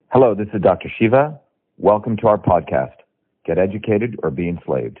Hello, this is Dr. Shiva. Welcome to our podcast, Get Educated or Be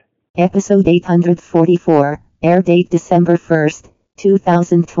Enslaved. Episode 844, air date December 1st,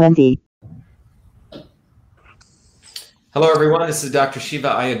 2020. Hello, everyone. This is Dr.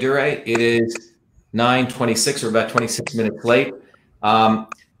 Shiva Ayyadurai. It is 9:26. We're about 26 minutes late. I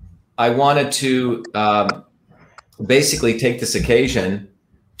wanted to basically take this occasion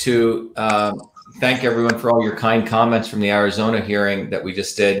to thank everyone for all your kind comments from the Arizona hearing that we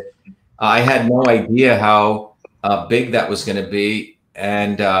just did. I had no idea how big that was going to be,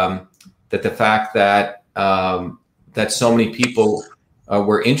 and that the fact that that so many people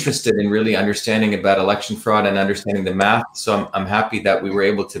were interested in really understanding about election fraud and understanding the math. So I'm happy that we were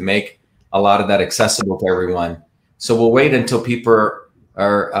able to make a lot of that accessible to everyone. So we'll wait until people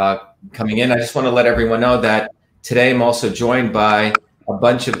are coming in. I just want to let everyone know that today I'm also joined by a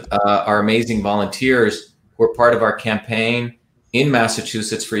bunch of our amazing volunteers who are part of our campaign in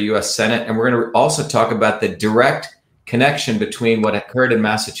Massachusetts for U.S. Senate. And we're going to also talk about the direct connection between what occurred in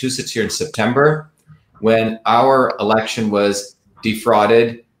Massachusetts here in September, when our election was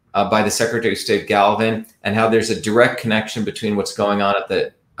defrauded by the Secretary of State Galvin, and how there's a direct connection between what's going on at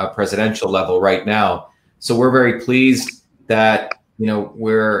the presidential level right now. So we're very pleased that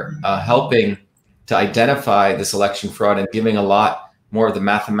we're helping to identify this election fraud and giving a lot more of the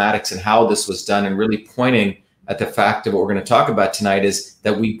mathematics and how this was done, and really pointing at the fact of what we're going to talk about tonight is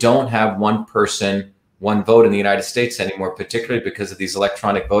that we don't have one person, one vote in the United States anymore, particularly because of these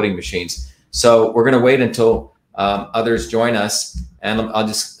electronic voting machines. So we're going to wait until others join us, and I'll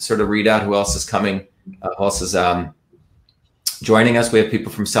just sort of read out who else is coming, who else is joining us. We have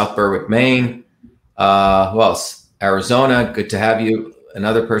people from South Berwick, Maine. Who else? Arizona. Good to have you.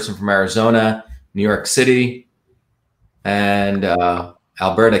 Another person from Arizona, New York City, and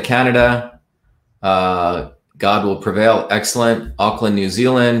Alberta, Canada. God will prevail. Excellent. Auckland, New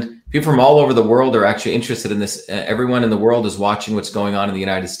Zealand. People from all over the world are actually interested in this. Everyone in the world is watching what's going on in the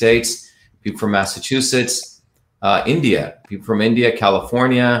United States. People from Massachusetts, India. People from India,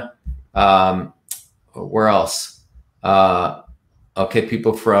 California. Where else? Okay,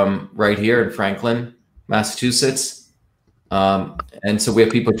 people from right here in Franklin, Massachusetts. And so we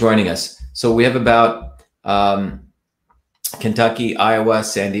have people joining us. So we have about Kentucky, Iowa,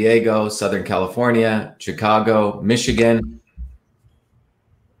 San Diego, Southern California, Chicago, Michigan,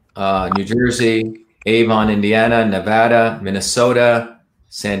 New Jersey, Avon, Indiana, Nevada, Minnesota,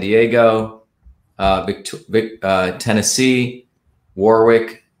 San Diego, Tennessee,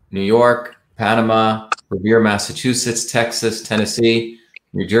 Warwick, New York, Panama, Revere, Massachusetts, Texas, Tennessee,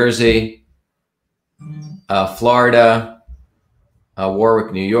 New Jersey, Florida,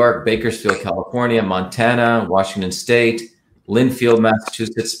 Warwick, New York, Bakersfield, California, Montana, Washington State, Linfield,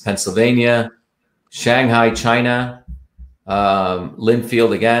 Massachusetts, Pennsylvania, Shanghai, China,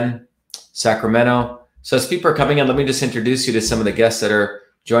 Linfield again, Sacramento. So as people are coming in, let me just introduce you to some of the guests that are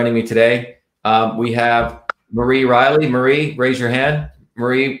joining me today. We have Marie Riley. Marie, raise your hand.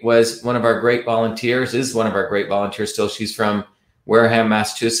 Marie was one of our great volunteers, is one of our great volunteers still. She's from Wareham,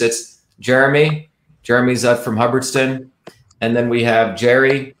 Massachusetts. Jeremy's from Hubbardston. And then we have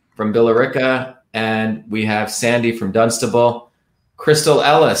Jerry from Billerica, and we have Sandy from Dunstable. Crystal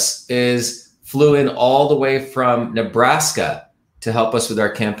Ellis flew in all the way from Nebraska to help us with our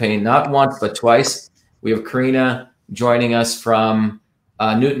campaign, not once, but twice. We have Karina joining us from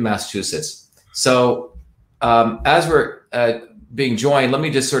Newton, Massachusetts. So as we're being joined, let me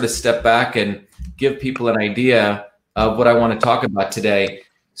just sort of step back and give people an idea of what I want to talk about today.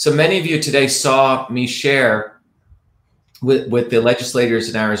 So many of you today saw me share with the legislators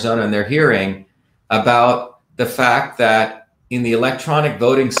in Arizona in their hearing about the fact that in the electronic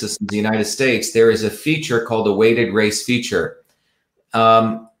voting system of the United States, there is a feature called the weighted race feature.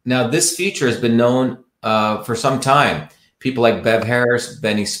 Now, this feature has been known for some time. People like Bev Harris,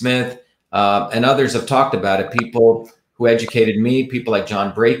 Benny Smith, and others have talked about it. People who educated me, people like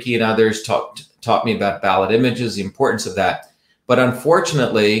John Brakey and others taught me about ballot images, the importance of that. But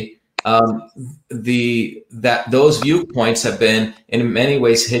unfortunately, those viewpoints have been in many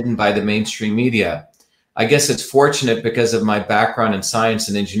ways hidden by the mainstream media. I guess it's fortunate because of my background in science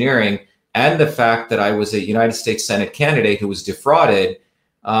and engineering, and the fact that I was a United States Senate candidate who was defrauded.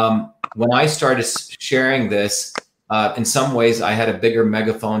 When I started sharing this, in some ways I had a bigger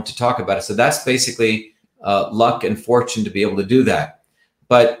megaphone to talk about it. So that's basically luck and fortune to be able to do that.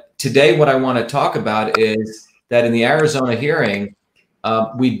 But today what I want to talk about is that in the Arizona hearing,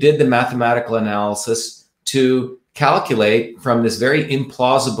 we did the mathematical analysis to calculate from this very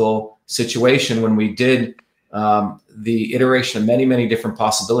implausible situation when we did the iteration of many, many different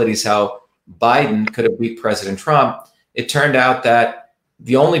possibilities how Biden could have beat President Trump. It turned out that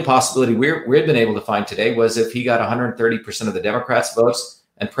the only possibility we've been able to find today was if he got 130% of the Democrats' votes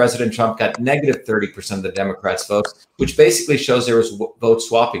and President Trump got negative 30% of the Democrats' votes, which basically shows there was vote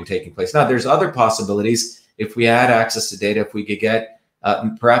swapping taking place. Now, there's other possibilities. If we had access to data, if we could get,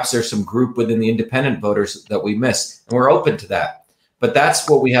 perhaps there's some group within the independent voters that we missed, and we're open to that. But that's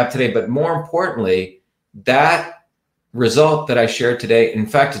what we have today. But more importantly, that result that I shared today, in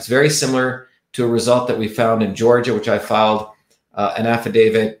fact, it's very similar to a result that we found in Georgia, which I filed an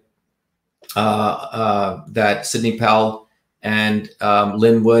affidavit that Sidney Powell and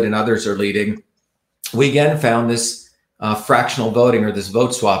Lynn Wood and others are leading. We again found this fractional voting or this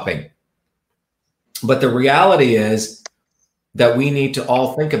vote swapping. But the reality is that we need to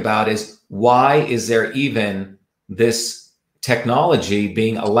all think about is, why is there even this technology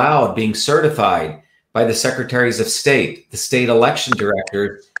being allowed, being certified by the secretaries of state, the state election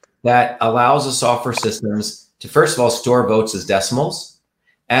directors, that allows the software systems to, first of all, store votes as decimals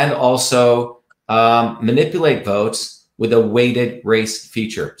and also manipulate votes with a weighted race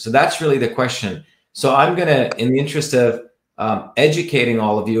feature. So that's really the question. So I'm going to, in the interest of educating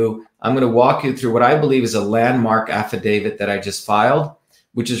all of you, I'm going to walk you through what I believe is a landmark affidavit that I just filed,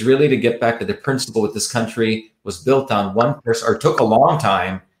 which is really to get back to the principle that this country was built on one person, or took a long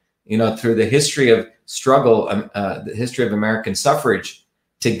time, you know, through the history of struggle, the history of American suffrage,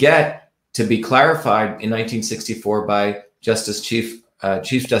 to get to be clarified in 1964 by Chief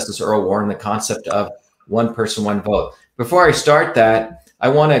Justice Earl Warren, the concept of one person, one vote. Before I start that, I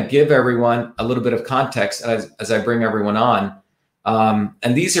want to give everyone a little bit of context as I bring everyone on.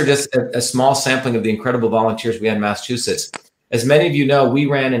 And these are just a small sampling of the incredible volunteers we had in Massachusetts. As many of you know, we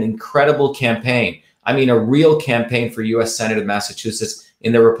ran an incredible campaign. I mean, a real campaign for U.S. Senate of Massachusetts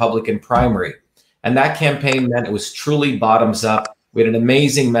in the Republican primary. And that campaign meant it was truly bottoms up. We had an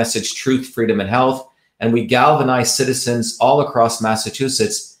amazing message, truth, freedom, and health. And we galvanized citizens all across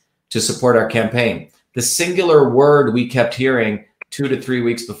Massachusetts to support our campaign. The singular word we kept hearing 2 to 3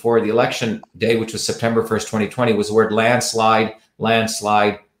 weeks before the election day, which was September 1st, 2020, was the word landslide,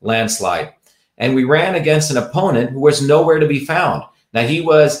 landslide, landslide. And we ran against an opponent who was nowhere to be found. Now, he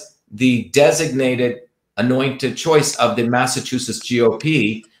was the designated anointed choice of the Massachusetts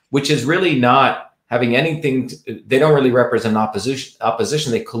GOP, which is really not having anything, they don't really represent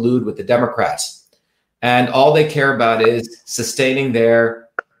opposition. They collude with the Democrats. And all they care about is sustaining their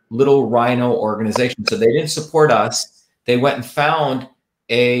little rhino organization. So they didn't support us. They went and found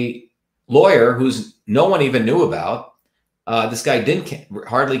a lawyer who's no one even knew about. This guy didn't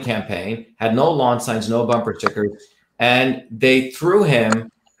hardly campaign, had no lawn signs, no bumper stickers, and they threw him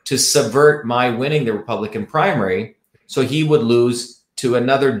to subvert my winning the Republican primary so he would lose to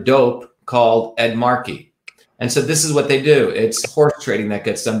another dope called Ed Markey. And so this is what they do. It's horse trading that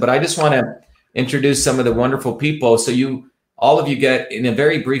gets done. But I just want to introduce some of the wonderful people so all of you get, in a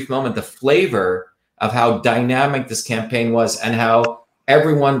very brief moment, the flavor of how dynamic this campaign was and how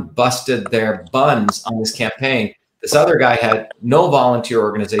everyone busted their buns on this campaign. This other guy had no volunteer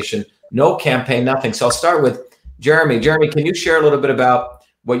organization, no campaign, nothing. So I'll start with Jeremy. Jeremy, can you share a little bit about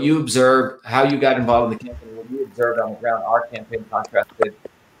what you observed, how you got involved in the campaign, what you observed on the ground, our campaign contrasted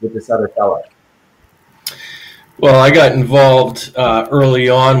with this other fellow? Well, I got involved early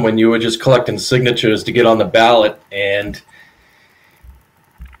on when you were just collecting signatures to get on the ballot. And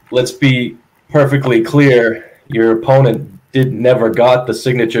let's be perfectly clear, your opponent never got the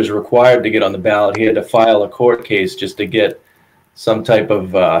signatures required to get on the ballot. He had to file a court case just to get some type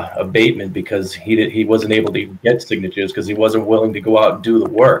of abatement because he wasn't able to get signatures because he wasn't willing to go out and do the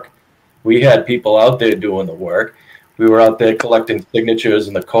work. We had people out there doing the work. We were out there collecting signatures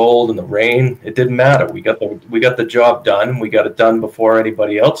in the cold and the rain. It didn't matter. We got the job done. We got it done before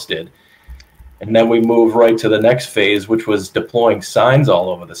anybody else did. And then we moved right to the next phase, which was deploying signs all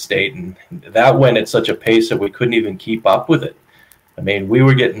over the state. And that went at such a pace that we couldn't even keep up with it. I mean, we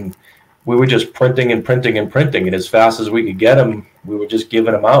were just printing and printing and printing. And as fast as we could get them, we were just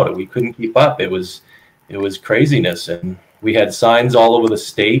giving them out. And we couldn't keep up. It was craziness. And we had signs all over the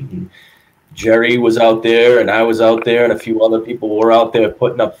state. And Jerry was out there and I was out there and a few other people were out there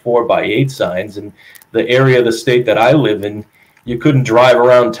putting up 4x8 signs. And the area of the state that I live in, you couldn't drive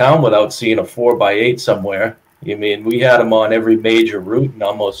around town without seeing a 4x8 somewhere. I mean, we had them on every major route in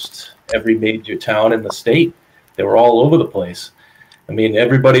almost every major town in the state. They were all over the place. I mean,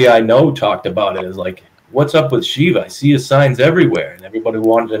 everybody I know talked about it as like, what's up with Shiva? I see his signs everywhere. And everybody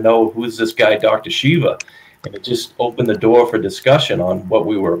wanted to know, who's this guy, Dr. Shiva? And it just opened the door for discussion on what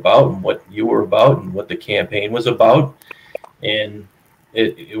we were about and what you were about and what the campaign was about. And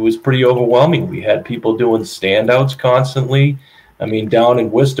it was pretty overwhelming. We had people doing standouts constantly. I mean, down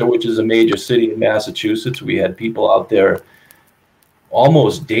in Worcester, which is a major city in Massachusetts, we had people out there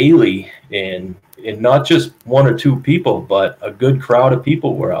almost daily, and not just one or two people, but a good crowd of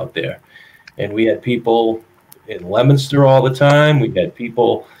people were out there. And we had people in Leominster all the time. We had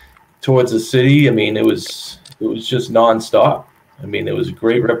people towards the city. I mean, it was just nonstop. I mean, there was a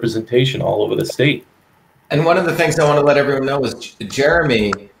great representation all over the state. And one of the things I want to let everyone know is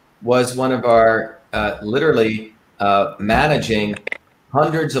Jeremy was one of our literally managing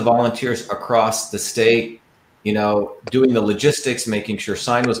hundreds of volunteers across the state, you know, doing the logistics, making sure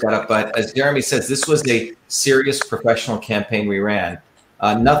sign was got up. But as Jeremy says, this was a serious professional campaign we ran.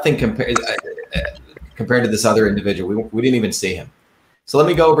 Nothing compared to this other individual. We didn't even see him. So let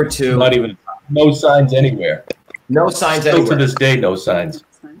me go over to no signs anywhere. No signs Still anywhere. to this day, no signs.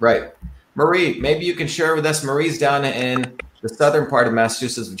 Right. Marie, maybe you can share with us. Marie's down in the southern part of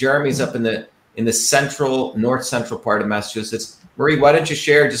Massachusetts. Jeremy's up in the central, north central part of Massachusetts. Marie, why don't you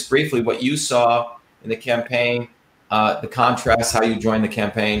share just briefly what you saw in the campaign, the contrast, how you joined the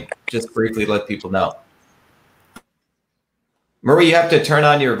campaign, just briefly let people know. Marie, you have to turn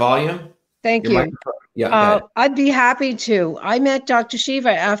on your volume. Thank you. Yeah, I'd be happy to. I met Dr.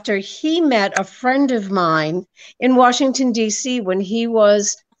 Shiva after he met a friend of mine in Washington, D.C. when he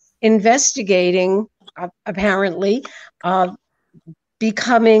was investigating, apparently,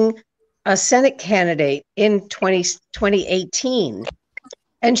 becoming a Senate candidate in 2018.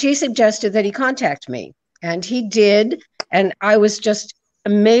 And she suggested that he contact me. And he did. And I was just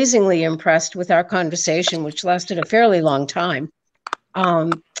amazingly impressed with our conversation, which lasted a fairly long time,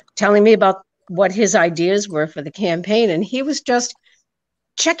 telling me about what his ideas were for the campaign. And he was just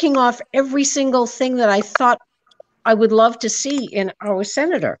checking off every single thing that I thought I would love to see in our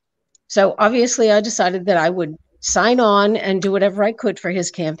senator. So obviously I decided that I would sign on and do whatever I could for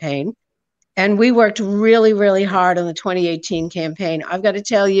his campaign. And we worked really, really hard on the 2018 campaign. I've got to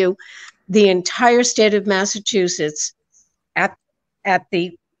tell you, the entire state of Massachusetts at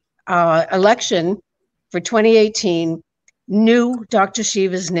the election for 2018 knew Dr.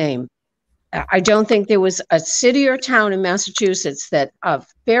 Shiva's name. I don't think there was a city or town in Massachusetts that a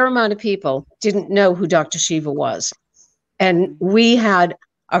fair amount of people didn't know who Dr. Shiva was. And we had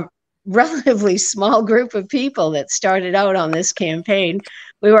a relatively small group of people that started out on this campaign.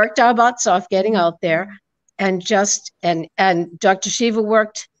 We worked our butts off getting out there, and Dr. Shiva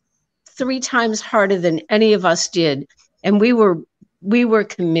worked 3 times harder than any of us did. And we were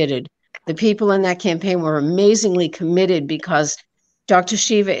committed. The people in that campaign were amazingly committed because Dr.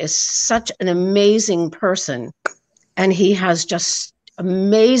 Shiva is such an amazing person, and he has just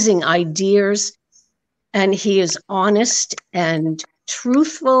amazing ideas, and he is honest and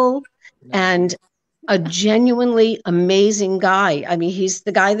truthful and a genuinely amazing guy. I mean, he's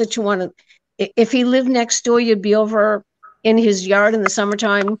the guy that you want to, if he lived next door, you'd be over in his yard in the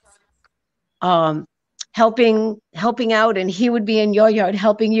summertime, helping out, and he would be in your yard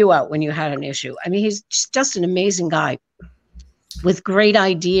helping you out when you had an issue. I mean, he's just an amazing guy with great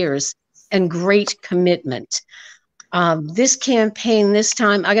ideas and great commitment. This campaign this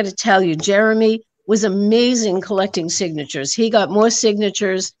time, I got to tell you, Jeremy was amazing collecting signatures. He got more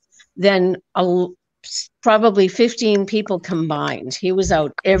signatures than probably 15 people combined. He was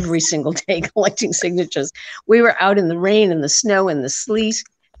out every single day collecting signatures. We were out in the rain and the snow and the sleet,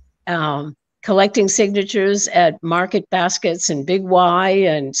 collecting signatures at Market Baskets and Big Y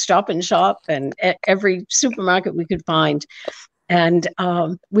and Stop and Shop and every supermarket we could find. And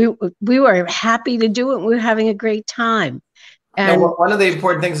we were happy to do it. We were having a great time. And one of the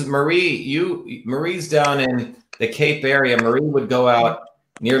important things is Marie's down in the Cape area. Marie would go out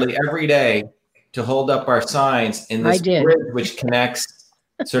nearly every day to hold up our signs in this bridge which connects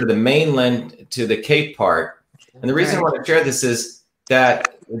sort of the mainland to the Cape part. And the reason I want to share this is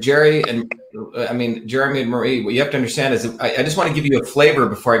that Jeremy and Marie, what you have to understand is I just want to give you a flavor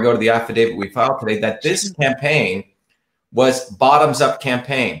before I go to the affidavit we filed today, that this campaign was bottoms-up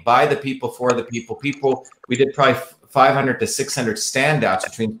campaign, by the people, for the people. We did probably 500 to 600 standouts,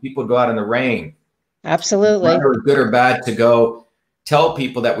 which means people go out in the rain. Absolutely. Whether good or bad, to go tell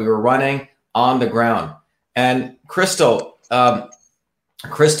people that we were running on the ground. And Crystal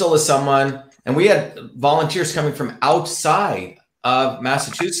is someone, and we had volunteers coming from outside of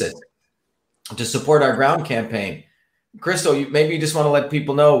Massachusetts to support our ground campaign. Crystal, maybe you just want to let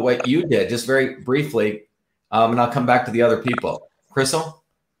people know what you did, just very briefly. And I'll come back to the other people. Crystal,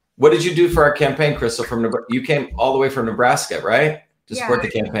 what did you do for our campaign, Crystal? You came all the way from Nebraska, right? To support the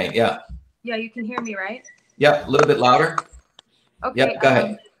campaign. Yeah. Yeah, you can hear me, right? Yep, a little bit louder. Okay. Yep, go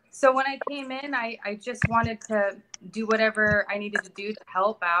ahead. So when I came in, I just wanted to do whatever I needed to do to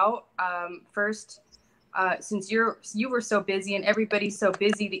help out. First, since you were so busy and everybody's so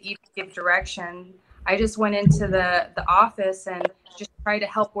busy to even give direction, I just went into the office and just tried to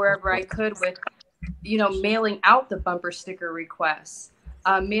help wherever I could with, mailing out the bumper sticker requests,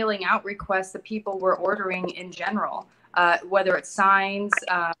 mailing out requests that people were ordering in general, whether it's signs,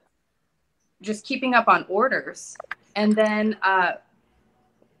 just keeping up on orders. And then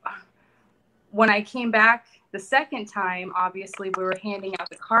when I came back the second time, obviously we were handing out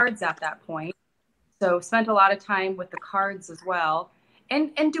the cards at that point. So spent a lot of time with the cards as well,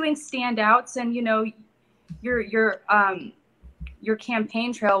 and doing standouts and, your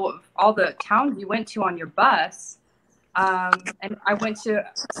campaign trail of all the towns you went to on your bus. And I went to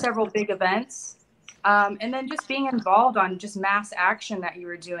several big events, and then just being involved on just mass action that you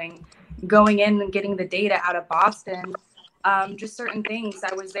were doing, going in and getting the data out of Boston, just certain things.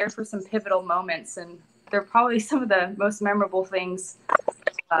 I was there for some pivotal moments, and they're probably some of the most memorable things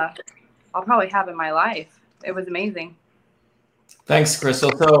I'll probably have in my life. It was amazing. Thanks,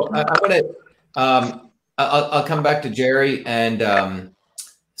 Crystal. So I'm going to, I'll come back to Jerry and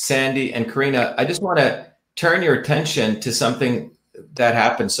Sandy and Karina. I just want to turn your attention to something that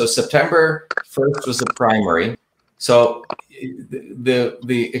happened. So September 1st was the primary. So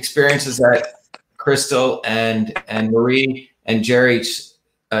the experiences that Crystal and Marie and Jeremy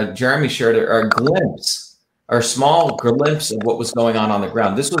shared are a glimpse, or a small glimpse of what was going on the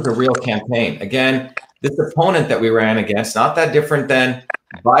ground. This was a real campaign. Again, this opponent that we ran against, not that different than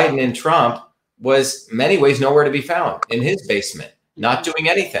Biden and Trump, was in many ways nowhere to be found, in his basement, not doing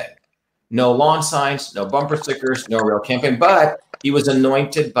anything. No lawn signs, no bumper stickers, no real campaign. But he was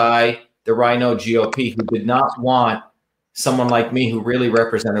anointed by the Rhino GOP, who did not want someone like me, who really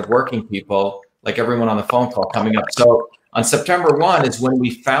represented working people, like everyone on the phone call, coming up. So on September 1 is when we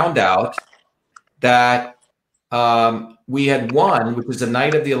found out that we had won, which was the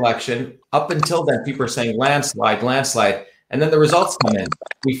night of the election. Up until then, people were saying landslide, landslide. And then the results come in.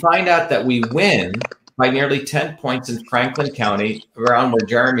 We find out that we win by nearly 10 points in Franklin County, around where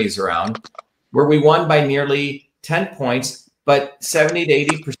Jeremy's around, where we won by nearly 10 points, but 70 to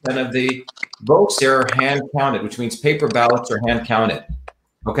 80% of the votes there are hand counted, which means paper ballots are hand counted.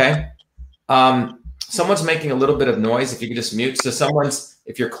 Okay. Someone's making a little bit of noise. If you could just mute. So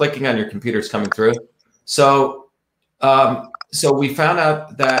if you're clicking on your computer, it's coming through. So we found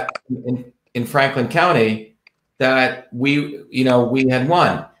out that in Franklin County that we had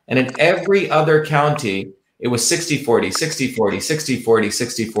won. And in every other county, it was 60-40, 60-40,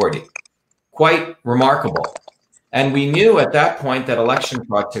 60-40, 60-40. Quite remarkable. And we knew at that point that election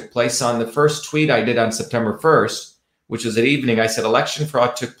fraud took place. On the first tweet I did on September 1st, which was at evening, I said, election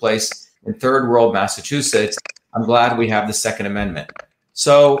fraud took place in Third World, Massachusetts. I'm glad we have the Second Amendment.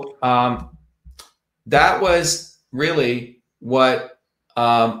 So that was really what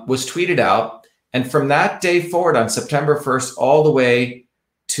was tweeted out. And from that day forward, on September 1st, all the way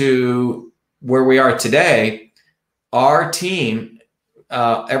to where we are today, our team,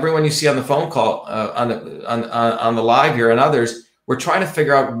 everyone you see on the phone call, on the live here, and others, we're trying to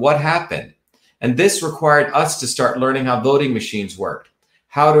figure out what happened. And this required us to start learning how voting machines worked,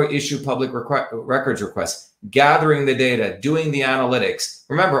 how to issue public records requests, gathering the data, doing the analytics.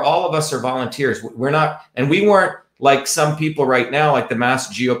 Remember, all of us are volunteers. We weren't like some people right now, like the mass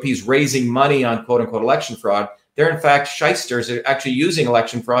GOPs, raising money on quote unquote election fraud. They're in fact shysters, are actually using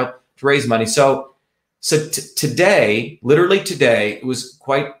election fraud to raise money. So today, literally today, it was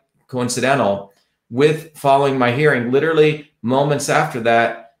quite coincidental with following my hearing. Literally moments after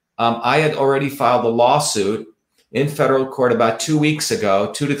that, I had already filed a lawsuit in federal court about 2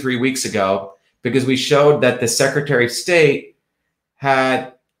 to 3 weeks ago, because we showed that the Secretary of State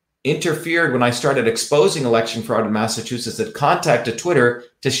had interfered when I started exposing election fraud in Massachusetts, had contacted Twitter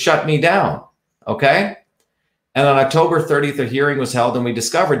to shut me down. Okay. And on October 30th, a hearing was held, and we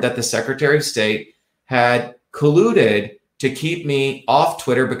discovered that the Secretary of State had colluded to keep me off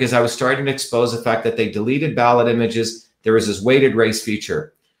Twitter because I was starting to expose the fact that they deleted ballot images. There was this weighted race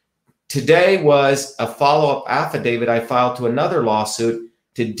feature. Today was a follow-up affidavit I filed to another lawsuit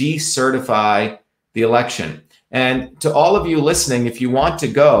to decertify the election. And to all of you listening, if you want to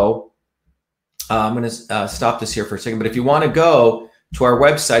go, I'm going to stop this here for a second, but if you want to go to our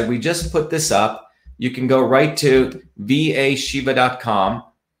website, we just put this up. You can go right to vashiva.com.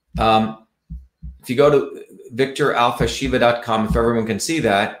 If you go to victoralphashiva.com, if everyone can see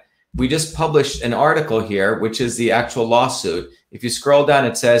that, we just published an article here, which is the actual lawsuit. If you scroll down,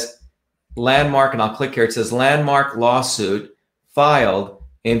 it says landmark, and I'll click here. It says landmark lawsuit filed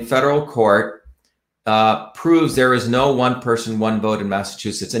in federal court proves there is no one person, one vote in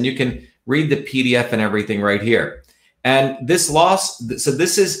Massachusetts. And you can read the PDF and everything right here. And this so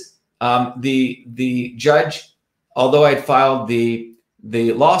this is the judge, although I had filed the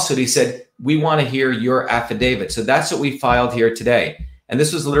lawsuit, he said, we want to hear your affidavit. So that's what we filed here today. And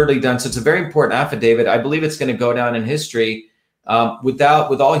this was literally done. So it's a very important affidavit. I believe it's going to go down in history. With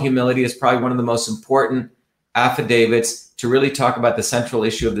all humility, it's probably one of the most important affidavits to really talk about the central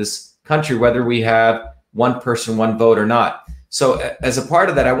issue of this country, whether we have one person, one vote or not. So as a part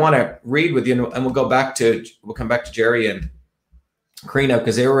of that, I want to read with you, and we'll come back to Jerry and Karina,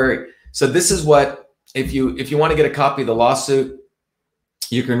 because they were. So this is what, if you want to get a copy of the lawsuit,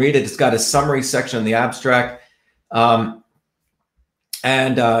 you can read it. It's got a summary section in the abstract, and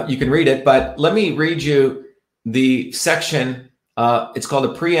you can read it. But let me read you the section. It's called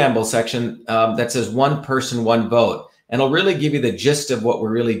the preamble section that says one person, one vote. And it'll really give you the gist of what we're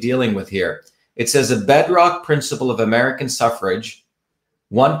really dealing with here. It says a bedrock principle of American suffrage,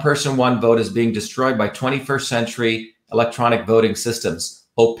 one person, one vote, is being destroyed by 21st century electronic voting systems,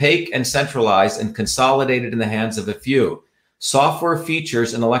 opaque and centralized and consolidated in the hands of a few. Software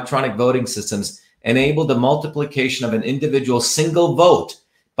features in electronic voting systems enable the multiplication of an individual single vote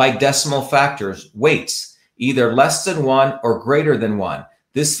by decimal factors, weights, either less than 1 or greater than 1.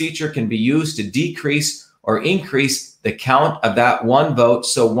 This feature can be used to decrease or increase the count of that one vote,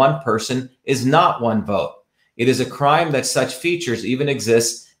 so one person is not one vote. It is a crime that such features even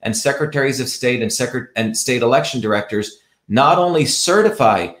exist, and secretaries of state and state election directors not only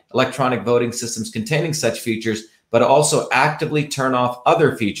certify electronic voting systems containing such features, but also actively turn off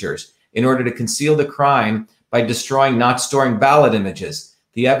other features in order to conceal the crime by destroying, not storing ballot images,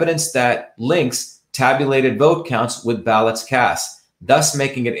 the evidence that links tabulated vote counts with ballots cast, thus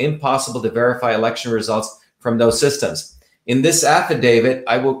making it impossible to verify election results from those systems. In this affidavit,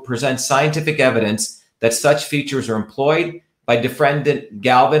 I will present scientific evidence that such features are employed by defendant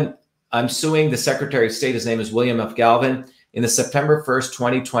Galvin. I'm suing the Secretary of State, his name is William F. Galvin, in the September 1st,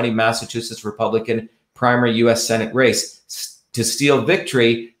 2020 Massachusetts Republican primary U.S. Senate race to steal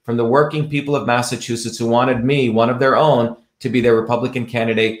victory from the working people of Massachusetts who wanted me, one of their own, to be their Republican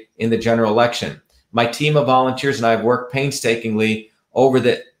candidate in the general election. My team of volunteers and I have worked painstakingly over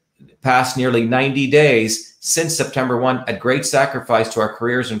the past nearly 90 days since September 1 at great sacrifice to our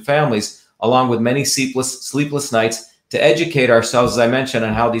careers and families, along with many sleepless nights, to educate ourselves, as I mentioned,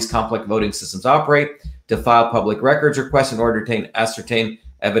 on how these complex voting systems operate, to file public records requests in order to ascertain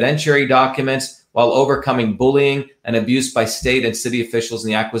evidentiary documents, while overcoming bullying and abuse by state and city officials in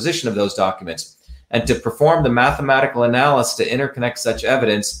the acquisition of those documents, and to perform the mathematical analysis to interconnect such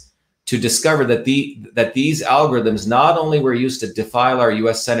evidence to discover that these algorithms not only were used to defile our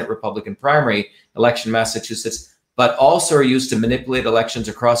U.S. Senate Republican primary election in Massachusetts, but also are used to manipulate elections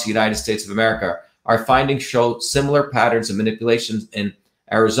across the United States of America. Our findings show similar patterns of manipulations in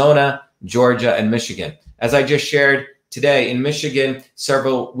Arizona, Georgia, and Michigan. As I just shared today, in Michigan,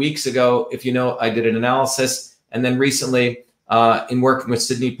 several weeks ago, if you know, I did an analysis, and then recently, in working with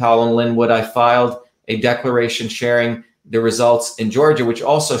Sidney Powell and Lynn Wood, I filed a declaration sharing the results in Georgia, which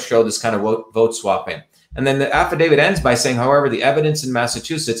also show this kind of vote swapping. And then the affidavit ends by saying, however, the evidence in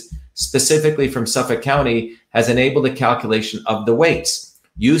Massachusetts, specifically from Suffolk County, has enabled the calculation of the weights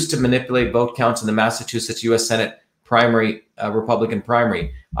used to manipulate vote counts in the Massachusetts U.S. Senate primary, Republican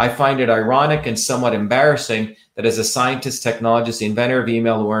primary. I find it ironic and somewhat embarrassing that as a scientist, technologist, the inventor of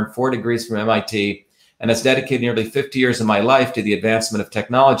email, who earned 4 degrees from MIT and has dedicated nearly 50 years of my life to the advancement of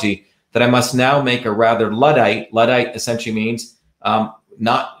technology, that I must now make a rather Luddite essentially means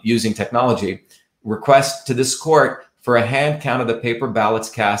not using technology, request to this court for a hand count of the paper ballots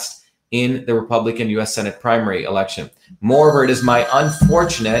cast in the Republican U.S. Senate primary election. Moreover, it is my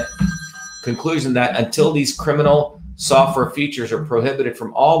unfortunate conclusion that until these criminal software features are prohibited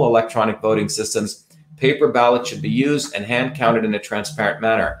from all electronic voting systems, paper ballots should be used and hand counted in a transparent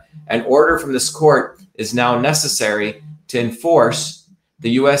manner. An order from this court is now necessary to enforce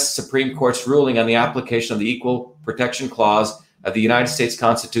the U.S. Supreme Court's ruling on the application of the Equal Protection Clause of the United States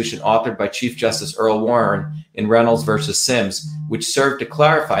Constitution, authored by Chief Justice Earl Warren in Reynolds versus Sims, which served to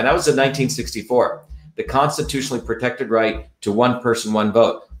clarify, and that was in 1964, the constitutionally protected right to one person, one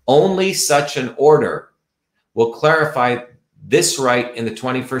vote. Only such an order will clarify this right in the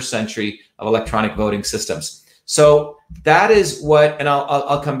 21st century of electronic voting systems. So that is what, and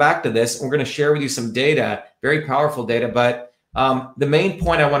I'll come back to this. We're going to share with you some data, very powerful data, but the main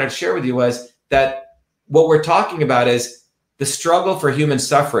point I wanted to share with you was that what we're talking about is the struggle for human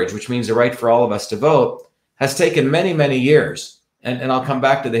suffrage, which means the right for all of us to vote, has taken many, many years. And I'll come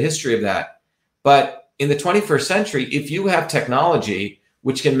back to the history of that. But in the 21st century, if you have technology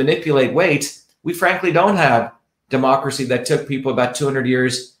which can manipulate weights, we frankly don't have democracy that took people about 200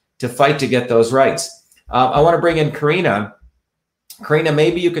 years to fight to get those rights. I want to bring in Karina. Karina,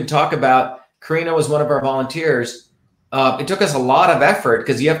 maybe you can talk about, Karina was one of our volunteers it took us a lot of effort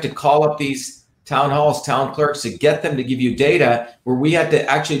because you have to call up these town halls, town clerks to get them to give you data, where we had to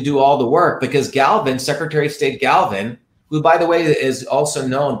actually do all the work because Galvin, Secretary of State Galvin, who, by the way, is also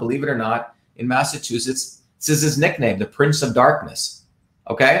known, believe it or not, in Massachusetts, this is his nickname, the Prince of Darkness.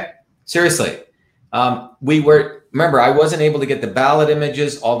 Okay? Seriously. Remember, I wasn't able to get the ballot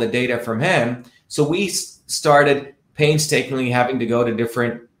images, all the data from him. So we started painstakingly having to go to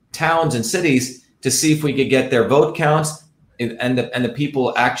different towns and cities to see if we could get their vote counts and the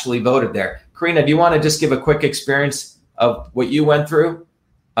people actually voted there. Karina, do you want to just give a quick experience of what you went through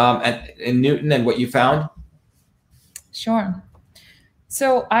in Newton and what you found? Sure.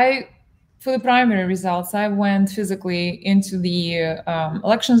 So for the primary results, I went physically into the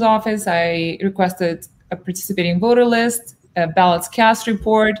elections office. I requested a participating voter list, a ballots cast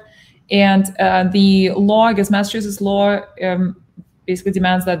report, and the law, I guess Massachusetts law, basically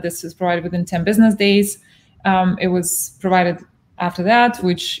demands that this is provided within 10 business days. It was provided after that,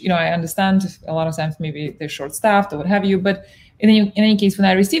 which, I understand a lot of times maybe they're short-staffed or what have you. But in any case, when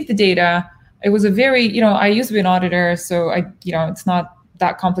I received the data, it was a very, I used to be an auditor, so it's not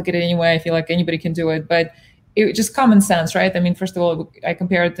that complicated anyway. I feel like anybody can do it, but it just common sense, right? I mean, first of all, I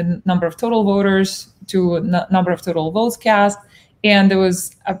compared the number of total voters to number of total votes cast, and there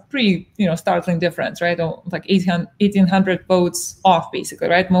was a pretty, startling difference, right? Like 1,800 votes off, basically,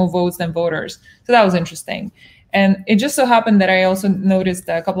 right? More votes than voters. So that was interesting. And it just so happened that I also noticed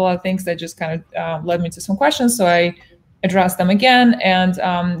a couple of things that just kind of led me to some questions. So I addressed them again,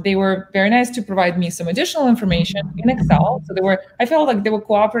 and they were very nice to provide me some additional information in Excel. So I felt like they were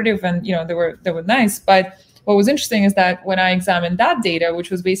cooperative, and they were nice. But what was interesting is that when I examined that data, which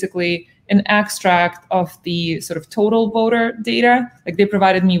was basically an extract of the sort of total voter data, like they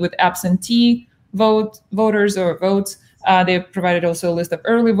provided me with absentee voters or votes. They provided also a list of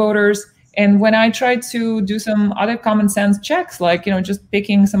early voters. And when I tried to do some other common sense checks, like, just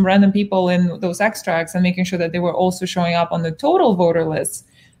picking some random people in those extracts and making sure that they were also showing up on the total voter list,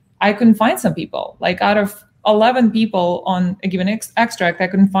 I couldn't find some people. Like out of 11 people on a given extract, I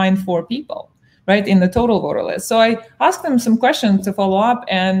couldn't find 4 people, right, in the total voter list. So I asked them some questions to follow up,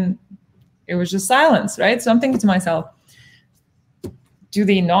 and it was just silence, right? So I'm thinking to myself, do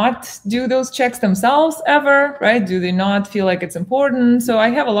they not do those checks themselves ever, right? Do they not feel like it's important? So I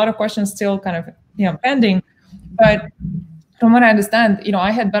have a lot of questions still kind of, pending. But from what I understand,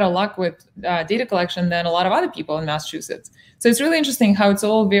 I had better luck with data collection than a lot of other people in Massachusetts. So it's really interesting how it's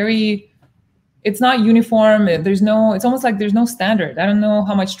all it's not uniform. It's almost like there's no standard. I don't know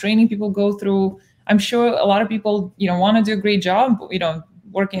how much training people go through. I'm sure a lot of people, want to do a great job,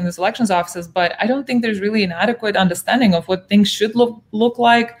 working in these elections offices, but I don't think there's really an adequate understanding of what things should look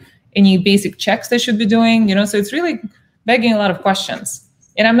like, any basic checks they should be doing, so it's really begging a lot of questions.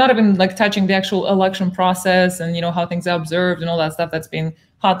 And I'm not even like touching the actual election process and, how things are observed and all that stuff that's being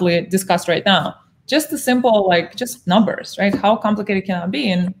hotly discussed right now. Just the simple, just numbers, right? How complicated can it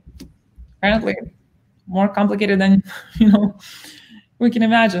be? And apparently more complicated than, we can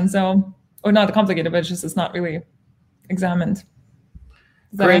imagine. So, or not complicated, but it's not really examined.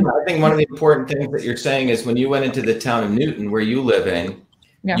 Great. I think one of the important things that you're saying is when you went into the town of Newton, where you live in,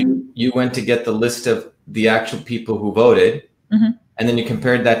 you went to get the list of the actual people who voted, and then you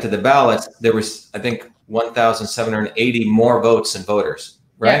compared that to the ballots. There was, I think, 1,780 more votes than voters,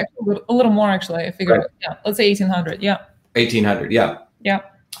 right? Yeah, a little more, actually. I figured, right. Let's say 1,800, 1,800, yeah.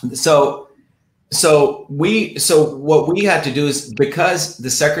 So what we had to do is, because the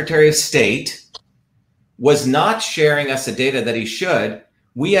Secretary of State was not sharing us the data that he should,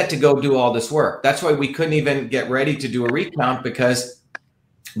 we had to go do all this work. That's why we couldn't even get ready to do a recount, because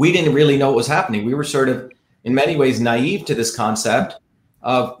we didn't really know what was happening. We were sort of, in many ways, naive to this concept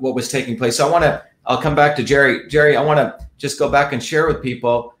of what was taking place. So I'll come back to Jerry. Jerry, I want to just go back and share with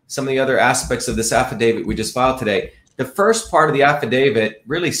people some of the other aspects of this affidavit we just filed today. The first part of the affidavit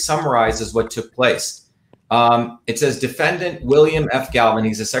really summarizes what took place. It says, Defendant William F. Galvin,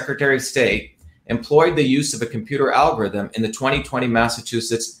 he's a Secretary of State, employed the use of a computer algorithm in the 2020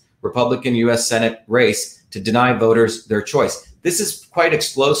 Massachusetts Republican U.S. Senate race to deny voters their choice. This is quite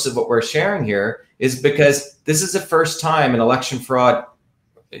explosive. What we're sharing here is because this is the first time in election fraud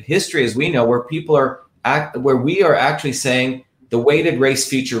history, as we know, where where we are actually saying the weighted race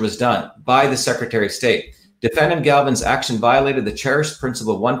feature was done by the Secretary of State. Defendant Galvin's action violated the cherished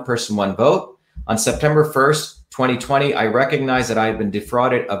principle of one person, one vote. On September 1st, 2020, I recognized that I had been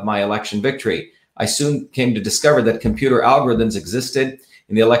defrauded of my election victory. I soon came to discover that computer algorithms existed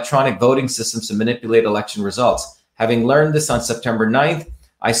in the electronic voting systems to manipulate election results. Having learned this on September 9th,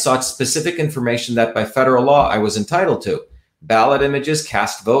 I sought specific information that by federal law I was entitled to: ballot images,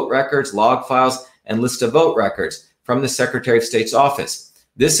 cast vote records, log files, and list of vote records. from the Secretary of State's office.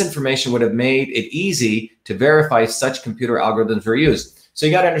 This information would have made it easy to verify if such computer algorithms were used. So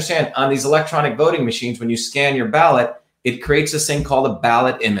you got to understand, on these electronic voting machines, when you scan your ballot, it creates this thing called a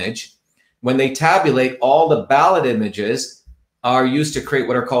ballot image. When they tabulate, all the ballot images are used to create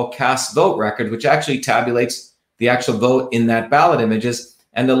what are called cast vote records, which actually tabulates the actual vote in that ballot images.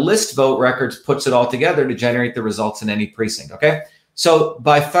 And the list vote records puts it all together to generate the results in any precinct, okay? So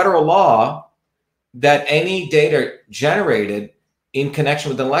by federal law, that any data generated in connection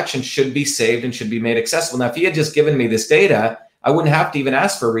with an election should be saved and should be made accessible. Now, if he had just given me this data, I wouldn't have to even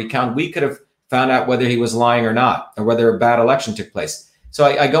ask for a recount. We could have found out whether he was lying or not, or whether a bad election took place. So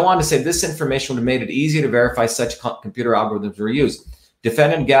I go on to say this information would have made it easy to verify such computer algorithms were used.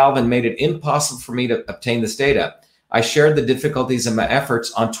 Defendant Galvin made it impossible for me to obtain this data. I shared the difficulties in my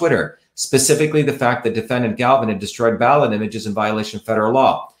efforts on Twitter, specifically the fact that Defendant Galvin had destroyed ballot images in violation of federal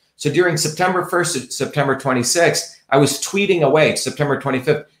law. So during September 1st to September 26th, I was tweeting away, September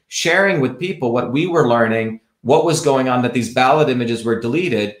 25th, sharing with people what we were learning, what was going on, that these ballot images were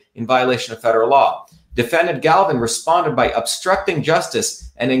deleted in violation of federal law. Defendant Galvin responded by obstructing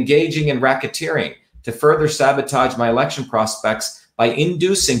justice and engaging in racketeering to further sabotage my election prospects by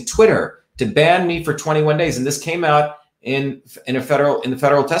inducing Twitter to ban me for 21 days. And this came out in the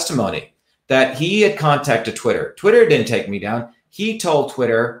federal testimony, that he had contacted Twitter. Twitter didn't take me down. He told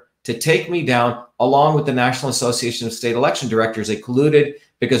Twitter to take me down, along with the National Association of State Election Directors. They colluded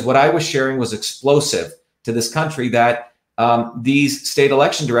because what I was sharing was explosive to this country, that these state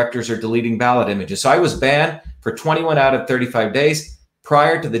election directors are deleting ballot images. So I was banned for 21 out of 35 days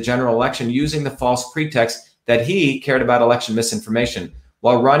prior to the general election, using the false pretext that he cared about election misinformation.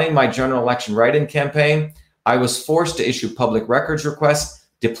 While running my general election write-in campaign, I was forced to issue public records requests,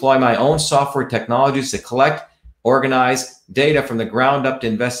 deploy my own software technologies to collect, organize data from the ground up to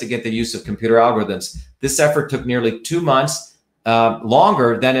investigate the use of computer algorithms. This effort took nearly 2 months,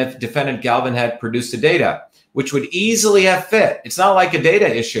 longer than if Defendant Galvin had produced the data, which would easily have fit. It's not like a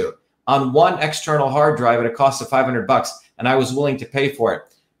data issue on one external hard drive at a cost of $500, and I was willing to pay for it.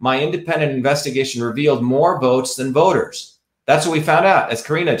 My independent investigation revealed more votes than voters. That's what we found out, as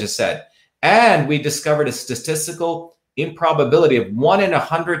Karina just said. And we discovered a statistical improbability of 1 in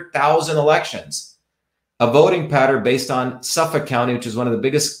 100,000 elections, a voting pattern based on Suffolk County, which is one of the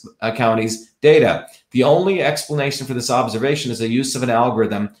biggest counties, data. The only explanation for this observation is the use of an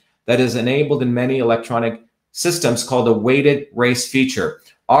algorithm that is enabled in many electronic systems called a weighted race feature.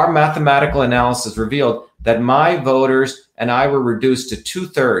 Our mathematical analysis revealed that my voters and I were reduced to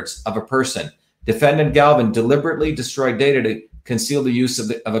 2/3 of a person. Defendant Galvin deliberately destroyed data to conceal the use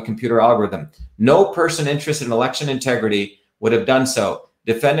of a computer algorithm. No person interested in election integrity would have done so.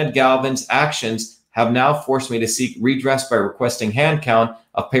 Defendant Galvin's actions have now forced me to seek redress by requesting hand count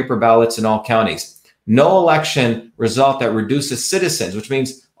of paper ballots in all counties. No election result that reduces citizens, which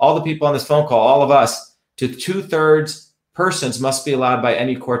means all the people on this phone call, all of us, to 2/3 persons must be allowed by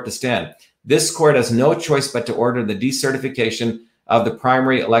any court to stand. This court has no choice but to order the decertification of the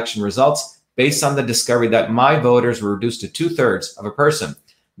primary election results based on the discovery that my voters were reduced to 2/3 of a person.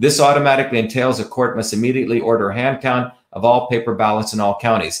 This automatically entails a court must immediately order a hand count of all paper ballots in all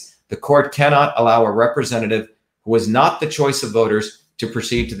counties. The court cannot allow a representative who was not the choice of voters to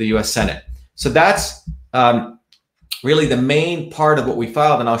proceed to the U.S. Senate. So that's really the main part of what we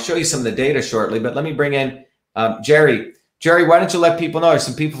filed, and I'll show you some of the data shortly, but let me bring in Jerry. Jerry, why don't you let people know? There's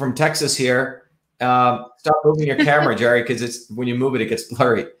some people from Texas here. Stop moving your camera, Jerry, because it's when you move it, it gets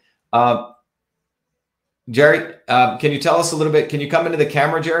blurry. Jerry, can you tell us a little bit? Can you come into the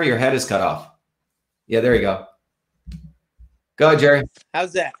camera, Jerry? Your head is cut off. Yeah, there you go. Go ahead, Jerry.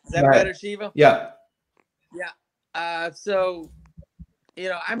 How's that? Is that better, Shiva? Yeah. Yeah. So,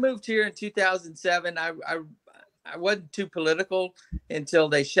 I moved here in 2007. I wasn't too political until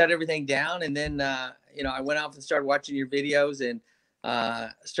they shut everything down. And then, I went off and started watching your videos and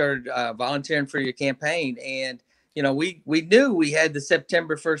started volunteering for your campaign. And, we knew we had the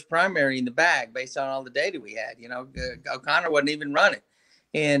September 1st primary in the bag based on all the data we had. O'Connor wasn't even running.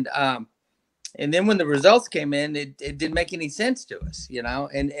 And then when the results came in, it didn't make any sense to us,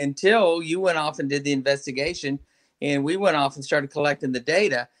 and until you went off and did the investigation and we went off and started collecting the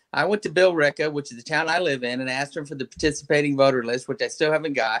data. I went to Billerica, which is the town I live in, and asked them for the participating voter list, which I still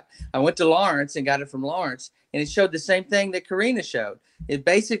haven't got. I went to Lawrence and got it from Lawrence, and it showed the same thing that Karina showed. It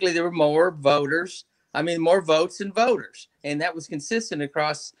basically, there were more votes than voters. And that was consistent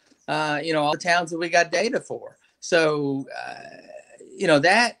across, all the towns that we got data for. So,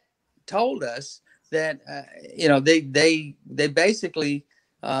 that told us that, they basically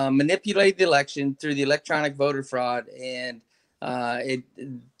manipulated the election through the electronic voter fraud. And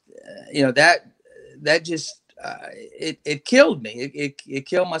that just it killed me. It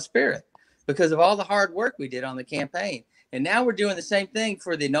killed my spirit because of all the hard work we did on the campaign. And now we're doing the same thing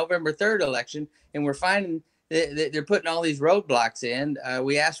for the November 3rd election, and we're finding that they're putting all these roadblocks in.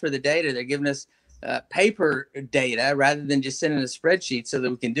 We asked for the data. They're giving us paper data rather than just sending a spreadsheet so that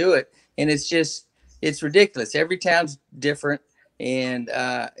we can do it. And it's ridiculous. Every town's different. And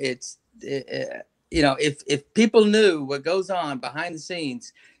if people knew what goes on behind the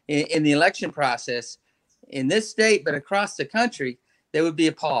scenes in the election process in this state, but across the country, they would be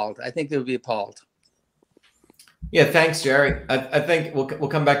appalled. I think they would be appalled. Yeah, thanks, Jerry. I think we'll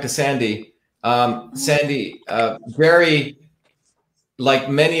come back to Sandy. Sandy, Jerry, like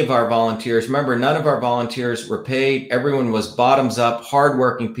many of our volunteers, remember, none of our volunteers were paid. Everyone was bottoms up,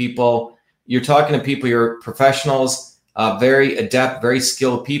 hardworking people. You're talking to people, you're professionals, very adept, very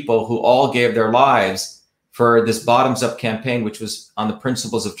skilled people who all gave their lives for this bottoms up campaign, which was on the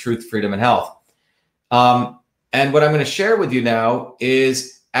principles of truth, freedom, and health. And what I'm going to share with you now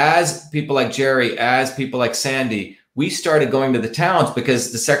is, as people like Jerry, as people like Sandy, we started going to the towns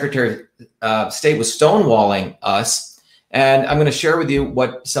because the Secretary of State was stonewalling us. And I'm going to share with you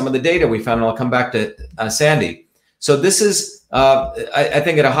what some of the data we found, and I'll come back to Sandy. So this is, I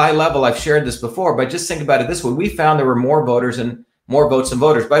think at a high level, I've shared this before, but just think about it this way. We found there were more voters and more votes than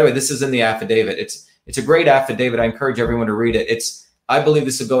voters. By the way, this is in the affidavit. It's a great affidavit. I encourage everyone to read it. I believe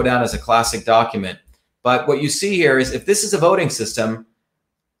this will go down as a classic document. But what you see here is, if this is a voting system,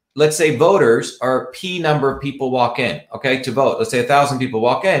 let's say voters are P number of people walk in, okay, to vote. Let's say 1,000 people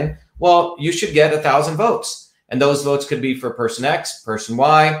walk in. Well, you should get 1,000 votes. And those votes could be for person X, person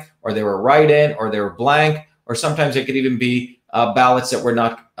Y, or they were write-in, or they were blank, or sometimes it could even be ballots that were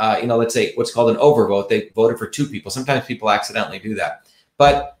not, let's say what's called an overvote. They voted for 2 people. Sometimes people accidentally do that.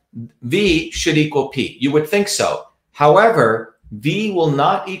 But V should equal P. You would think so. However, V will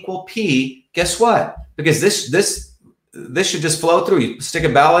not equal P. Guess what? Because this should just flow through. You stick a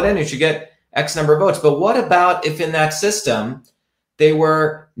ballot in, you should get X number of votes. But what about if in that system, they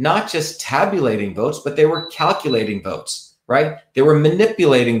were not just tabulating votes, but they were calculating votes, right? They were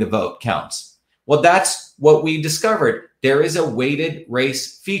manipulating the vote counts. Well, that's what we discovered. There is a weighted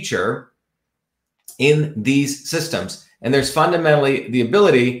race feature in these systems. And there's fundamentally the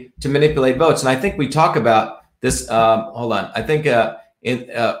ability to manipulate votes. And I think we talk about this, hold on. I think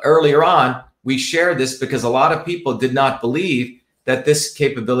earlier on, we shared this because a lot of people did not believe that this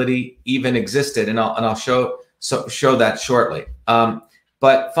capability even existed. And I'll show that shortly.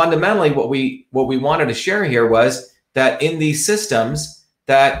 But fundamentally, what we wanted to share here was that in these systems,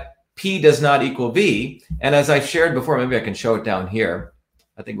 that P does not equal V. And as I've shared before, maybe I can show it down here.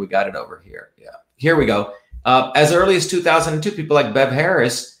 I think we got it over here. Yeah, here we go. As early as 2002, people like Bev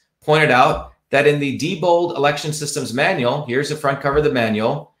Harris pointed out that in the Diebold Election Systems Manual, here's the front cover of the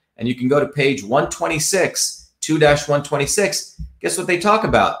manual, and you can go to page 126, 2-126. Guess what they talk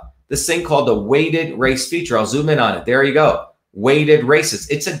about? This thing called the weighted race feature. I'll zoom in on it. There you go. Weighted races.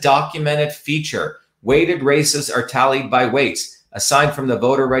 It's a documented feature. Weighted races are tallied by weights assigned from the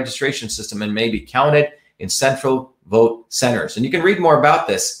voter registration system and may be counted in central vote centers. And you can read more about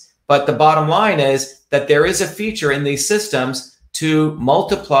this. But the bottom line is that there is a feature in these systems to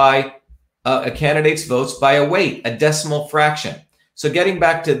multiply a candidate's votes by a weight, a decimal fraction. So getting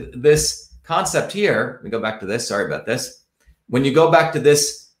back to this concept here, let me go back to this. Sorry about this. When you go back to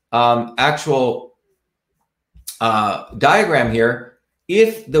this actual diagram here,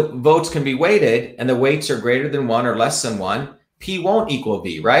 if the votes can be weighted and the weights are greater than 1 or less than 1, P won't equal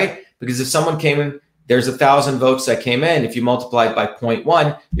V, right? Because if someone came in, there's 1,000 votes that came in. If you multiply it by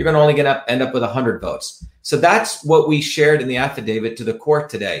 0.1, you're only going to end up with 100 votes. So that's what we shared in the affidavit to the court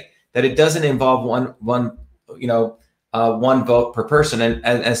today, that it doesn't involve one vote per person. And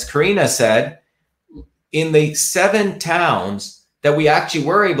as Karina said, in the 7 towns that we actually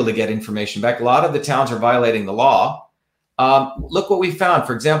were able to get information back, a lot of the towns are violating the law. Look what we found,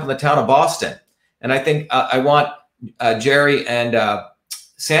 for example, in the town of Boston. And I think I want Jerry and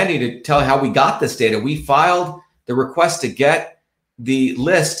Sandy to tell how we got this data. We filed the request to get the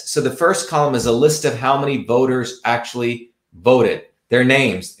list. So the first column is a list of how many voters actually voted, their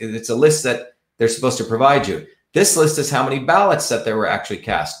names. It's a list that they're supposed to provide you. This list is how many ballots that there were actually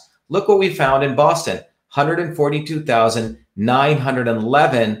cast. Look what we found in Boston,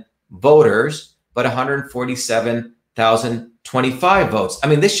 142,911 voters, but 147,025 votes. I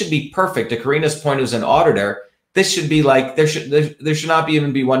mean, this should be perfect. To Karina's point, who's an auditor, this should be like, there should not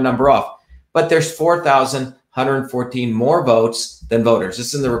even be one number off. But there's 4,114 more votes than voters. This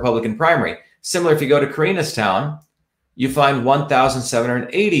is in the Republican primary. Similar, if you go to Karina's town, you find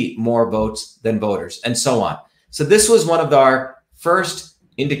 1,780 more votes than voters, and so on. So this was one of our first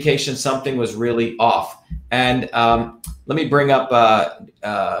indication something was really off. And let me bring up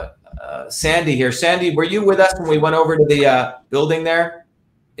Sandy here. Sandy, were you with us when we went over to the building there,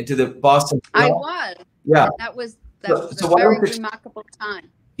 into the Boston? I was. Yeah. That was So a very remarkable time.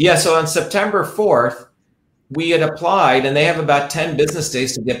 Yeah. So on September 4th, we had applied, and they have about 10 business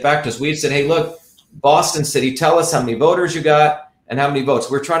days to get back to us. We had said, hey, look, Boston City, tell us how many voters you got and how many votes.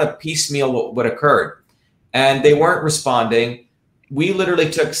 We're trying to piecemeal what occurred. And they weren't responding. We literally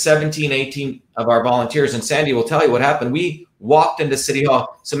took 17, 18 of our volunteers, and Sandy will tell you what happened. We walked into City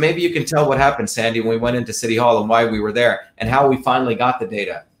Hall. So maybe you can tell what happened, Sandy, when we went into City Hall and why we were there and how we finally got the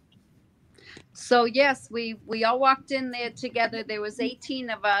data. So yes, we all walked in there together. There was 18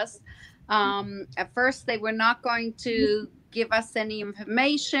 of us. At first, they were not going to give us any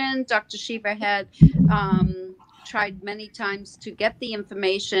information. Dr. Shiva had tried many times to get the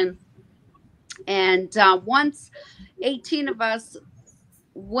information. And once 18 of us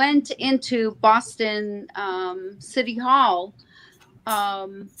went into Boston City Hall,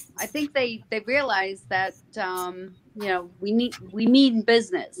 I think they realized that we mean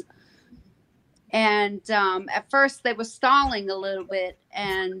business. And at first they were stalling a little bit,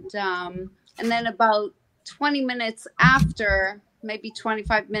 and then about 20 minutes after, maybe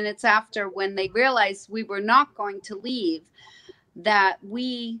 25 minutes after, when they realized we were not going to leave, that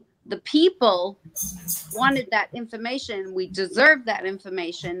the people wanted that information. We deserve that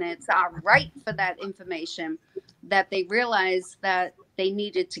information. It's our right for that information. That they realized that they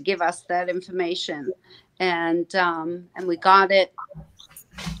needed to give us that information, and we got it.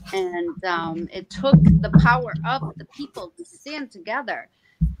 And it took the power of the people to stand together,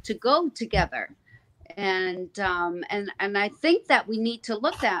 to go together, and I think that we need to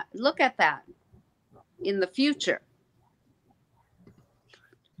look at that in the future.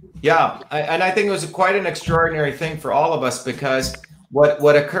 Yeah, and I think it was quite an extraordinary thing for all of us, because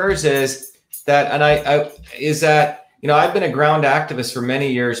what occurs is that, and I've been a ground activist for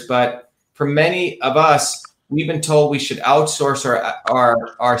many years, but for many of us, we've been told we should outsource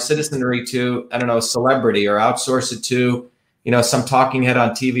our citizenry to, I don't know, a celebrity, or outsource it to, some talking head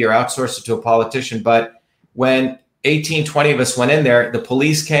on TV, or outsource it to a politician. But when 18, 20 of us went in there, the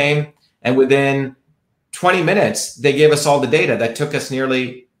police came, and within 20 minutes, they gave us all the data that took us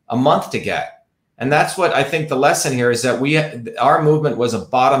nearly a month to get. And that's what I think the lesson here is, that our movement was a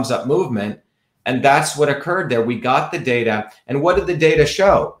bottoms up movement. And that's what occurred there. We got the data. And what did the data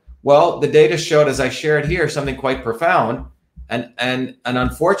show? Well, the data showed, as I shared here, something quite profound and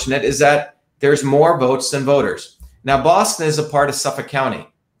unfortunate, is that there's more votes than voters. Now, Boston is a part of Suffolk County.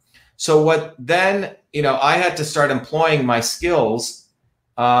 So what then, I had to start employing my skills,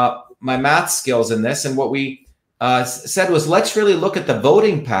 my math skills in this. And what we said was, let's really look at the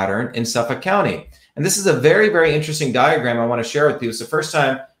voting pattern in Suffolk County. And this is a very, very interesting diagram I want to share with you. It's the first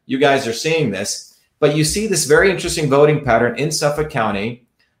time you guys are seeing this, but you see this very interesting voting pattern in Suffolk County.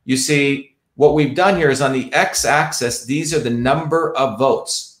 You see what we've done here is, on the x-axis, these are the number of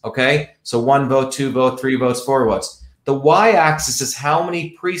votes, okay? So 1 vote, 2 vote, 3 votes, 4 votes. The y-axis is how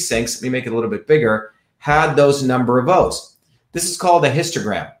many precincts, let me make it a little bit bigger, had those number of votes. This is called a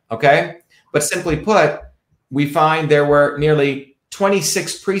histogram, okay? But simply put, we find there were nearly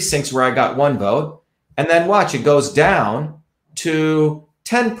 26 precincts where I got 1 vote. And then watch, it goes down to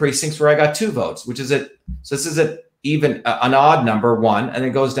 10 precincts where I got 2 votes, which is it. So this is an odd number, 1, and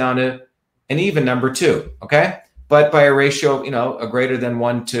it goes down to an even number, 2. Okay, but by a ratio of, a greater than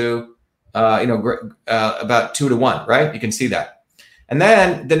 1 to, about 2 to 1, right? You can see that. And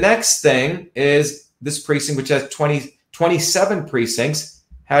then the next thing is this precinct, which has 27 precincts,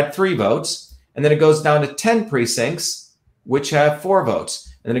 had 3 votes, and then it goes down to 10 precincts, which have 4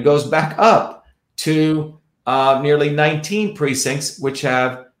 votes, and then it goes back up to nearly 19 precincts, which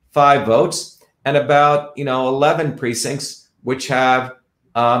have 5 votes. And about 11 precincts which have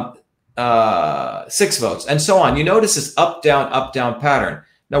 6 votes, and so on. You notice this up down pattern.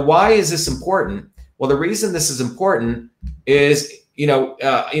 Now, why is this important? Well, the reason this is important is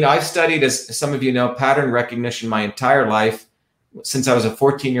I've studied, as some of you know, pattern recognition my entire life. Since I was a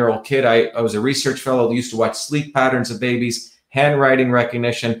 14-year-old kid, I was a research fellow who used to watch sleep patterns of babies, handwriting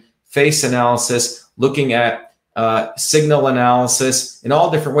recognition, face analysis, looking at signal analysis in all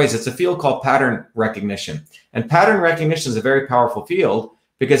different ways. It's a field called pattern recognition. And pattern recognition is a very powerful field,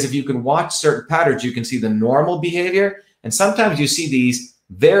 because if you can watch certain patterns, you can see the normal behavior. And sometimes you see these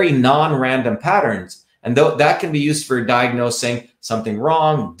very non-random patterns. And that can be used for diagnosing something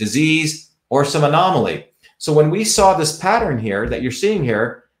wrong, disease, or some anomaly. So when we saw this pattern here that you're seeing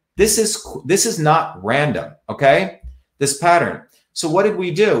here, this is not random, okay? This pattern. So what did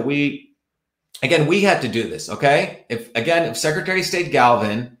we do? We again, we had to do this, okay? If Secretary of State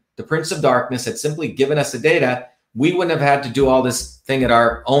Galvin, the Prince of Darkness, had simply given us the data, we wouldn't have had to do all this thing at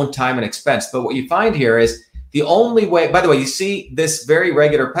our own time and expense. But what you find here is the only way, by the way, you see this very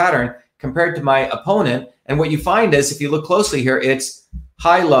regular pattern compared to my opponent. And what you find is, if you look closely here, it's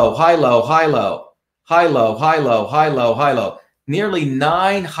high, low, high, low, high, low, high, low, high, low, high, low, high, low. Nearly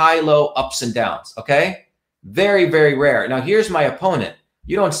 9 high-low ups and downs, okay? Very, very rare. Now, here's my opponent.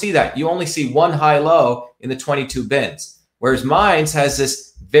 You don't see that. You only see 1 high-low in the 22 bins, whereas mine has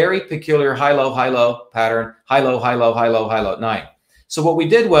this very peculiar high-low pattern, high-low, high-low, high-low, high-low, 9. So what we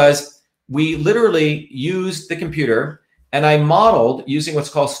did was we literally used the computer, and I modeled using what's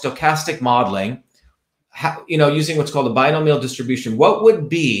called stochastic modeling, using what's called a binomial distribution. What would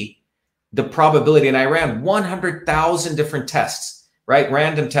be the probability? And I ran 100,000 different tests, right?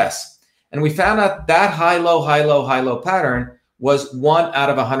 Random tests. And we found out that high-low, high-low, high-low pattern was 1 out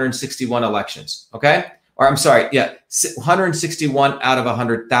of 161 elections, okay? Or I'm sorry, 161 out of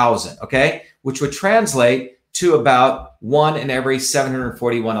 100,000, okay? Which would translate to about 1 in every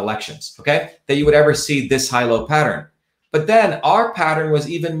 741 elections, okay? That you would ever see this high-low pattern. But then our pattern was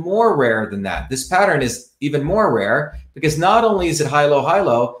even more rare than that. This pattern is even more rare because not only is it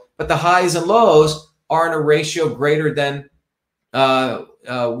high-low, but the highs and lows are in a ratio greater than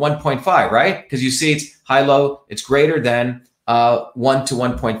 1.5, right? Because you see it's high-low, it's greater than 1 to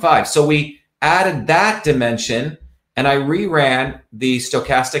 1.5. So we added that dimension, and I reran the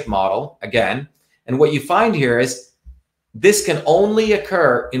stochastic model again. And what you find here is this can only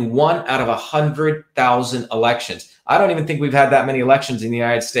occur in 1 out of 100,000 elections. I don't even think we've had that many elections in the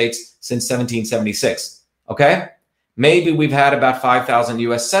United States since 1776, okay? Maybe we've had about 5,000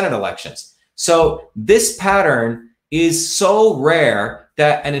 US Senate elections. So this pattern is so rare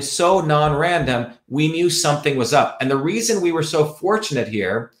that, and it's so non-random, we knew something was up. And the reason we were so fortunate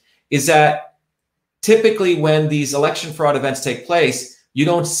here is that typically when these election fraud events take place, you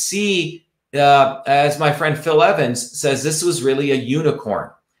don't see, as my friend Phil Evans says, this was really a unicorn.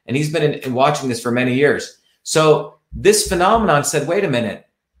 And he's been watching this for many years. So this phenomenon said, wait a minute,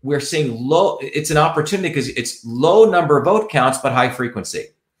 we're seeing low, it's an opportunity because it's low number of vote counts, but high frequency.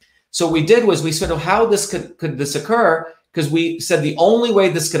 So what we did was we said, how could this occur? Because we said the only way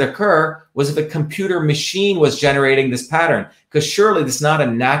this could occur was if a computer machine was generating this pattern, because surely this is not a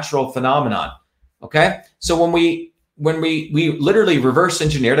natural phenomenon. Okay. So when we literally reverse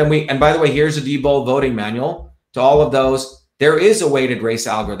engineered, and by the way, here's a Diebold voting manual to all of those. There is a weighted race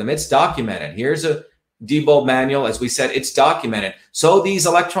algorithm. It's documented. Here's a Diebold manual. As we said, it's documented. So these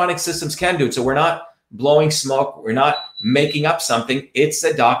electronic systems can do it. So we're not blowing smoke. We're not making up something. It's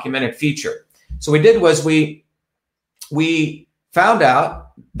a documented feature. So what we did was we found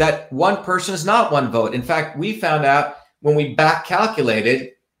out that one person is not one vote. In fact, we found out when we back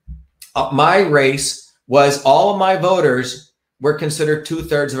calculated, my race was all of my voters were considered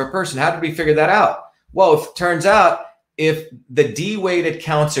 2/3 of a person. How did we figure that out? Well, it turns out if the D-weighted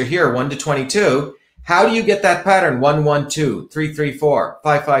counts are here, 1 to 22, how do you get that pattern? 1, 1, 2, 3, 3, 4,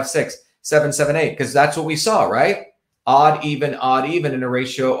 5, 5, 6, 7, 7, 8, because that's what we saw, right? Odd, even in a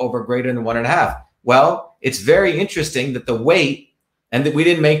ratio over greater than 1.5. Well, it's very interesting that the weight, and that we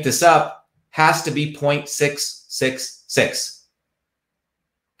didn't make this up, has to be 0.666.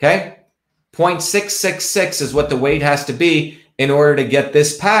 Okay? 0.666 is what the weight has to be in order to get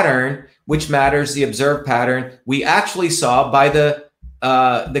this pattern, which matters, the observed pattern we actually saw by the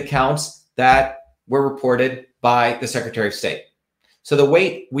counts that were reported by the Secretary of State. So the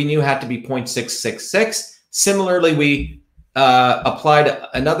weight we knew had to be 0.666. Similarly, we applied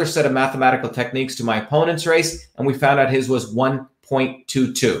another set of mathematical techniques to my opponent's race, and we found out his was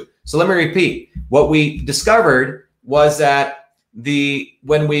 1.22. So let me repeat. What we discovered was that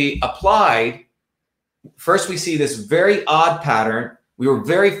when we applied, first we see this very odd pattern. We were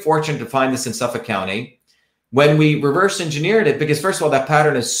very fortunate to find this in Suffolk County. When we reverse engineered it, because first of all, that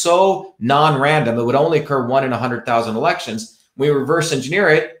pattern is so non-random, it would only occur 1 in 100,000 elections. We reverse engineer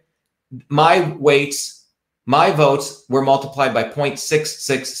it, my votes were multiplied by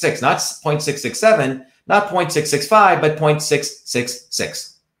 0.666, not 0.667, not 0.665, but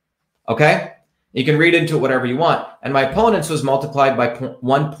 0.666. Okay? You can read into it whatever you want. And my opponent's was multiplied by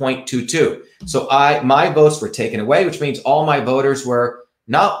 1.22. So my votes were taken away, which means all my voters were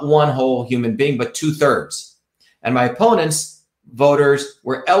not one whole human being, but 2/3. And my opponent's voters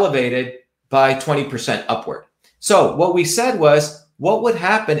were elevated by 20% upward. So what we said was, what would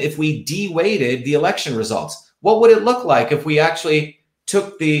happen if we de-weighted the election results? What would it look like if we actually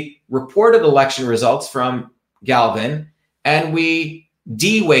took the reported election results from Galvin and we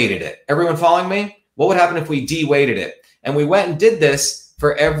de-weighted it? Everyone following me? What would happen if we de-weighted it? And we went and did this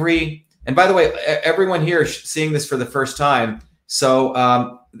for every And by the way, everyone here is seeing this for the first time.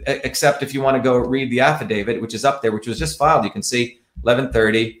 So except if you want to go read the affidavit, which is up there, which was just filed, you can see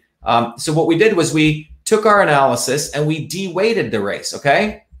 11:30. So what we did was we took our analysis and we de-weighted the race.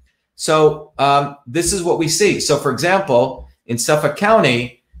 Okay. So this is what we see. So for example, in Suffolk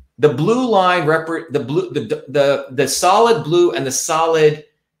County, the blue line, the solid blue and the solid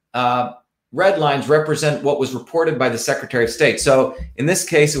red lines represent what was reported by the Secretary of State. So in this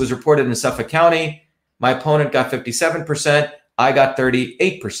case, it was reported in Suffolk County. My opponent got 57%. I got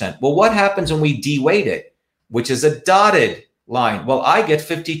 38%. Well, what happens when we de-weight it, which is a dotted line? Well, I get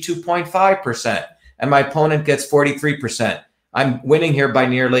 52.5% and my opponent gets 43%. I'm winning here by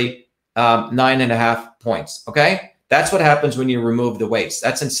nearly 9.5 points. Okay. That's what happens when you remove the weights.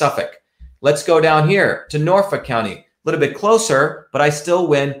 That's in Suffolk. Let's go down here to Norfolk County, a little bit closer, but I still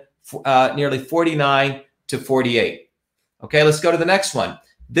win nearly 49 to 48. Okay, let's go to the next one.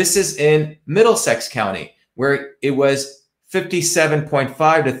 This is in Middlesex County, where it was 57.5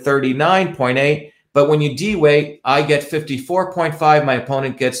 to 39.8. But when you de-weight, I get 54.5. My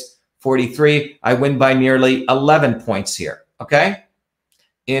opponent gets 43. I win by nearly 11 points here. Okay,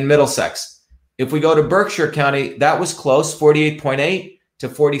 in Middlesex. If we go to Berkshire County, that was close, 48.8 to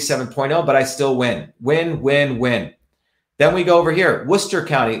 47.0, but I still win. Win, win, win. Then we go over here, Worcester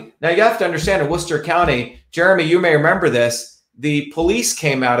County. Now you have to understand in Worcester County, Jeremy, you may remember this, the police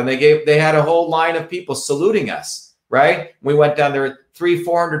came out and they had a whole line of people saluting us, right? We went down there,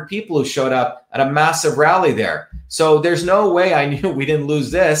 300-400 people who showed up at a massive rally there. So there's no way I knew we didn't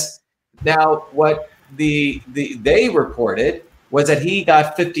lose this. Now, what they reported was that he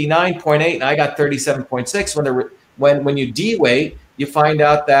got 59.8 and I got 37.6. When you de-weight, you find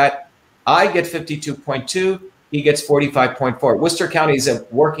out that I get 52.2, he gets 45.4. Worcester County is a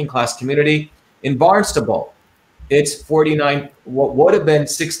working class community. In Barnstable, it's 49, what would have been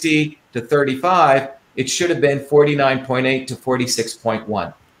 60 to 35, it should have been 49.8 to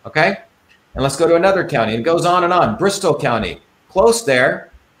 46.1, okay? And let's go to another county. It goes on and on. Bristol County, close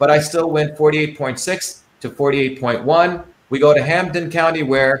there, but I still win 48.6 to 48.1. We go to Hampden County,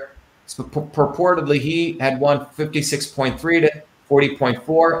 where purportedly he had won 56.3 to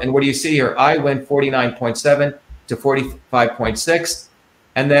 40.4. And what do you see here? I win 49.7 to 45.6.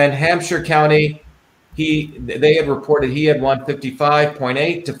 And then Hampshire County, they had reported he had won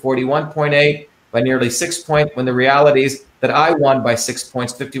 55.8 to 41.8 by nearly 6 points, when the reality is that I won by 6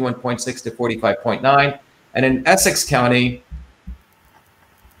 points, 51.6 to 45.9. And in Essex County,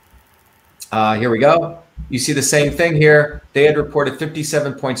 here we go. You see the same thing here. They had reported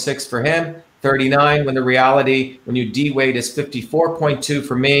 57.6 for him, 39, when the reality, when you de-weight, is 54.2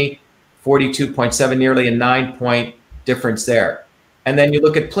 for me, 42.7, nearly a 9-point difference there. And then you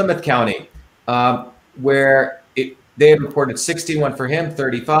look at Plymouth County, where they had reported 61 for him,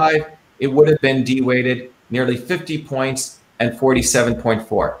 35. It would have been de-weighted nearly 50 points and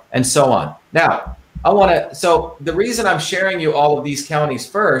 47.4, and so on. Now, so the reason I'm sharing you all of these counties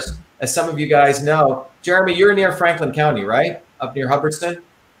first, as some of you guys know, Jeremy, you're near Franklin County, right? Up near Hubbardston?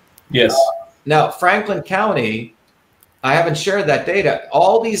 Yes. Now, Franklin County, I haven't shared that data.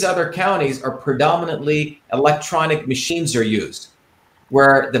 All these other counties are predominantly electronic machines are used,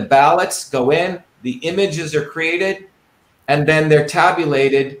 where the ballots go in, the images are created, and then they're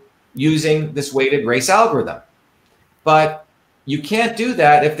tabulated using this weighted race algorithm. But you can't do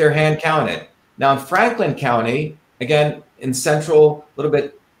that if they're hand counted. Now in Franklin County, again, in central, a little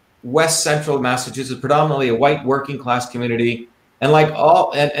bit west central Massachusetts, predominantly a white working class community, and like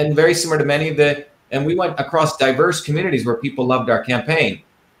all, and very similar to many of the, and we went across diverse communities where people loved our campaign.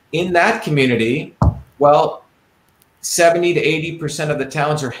 In that community, well, 70 to 80% of the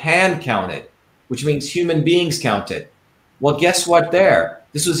towns are hand counted, which means human beings counted. Well, guess what there?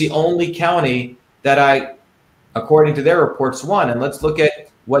 This was the only county that I, according to their reports, won. And let's look at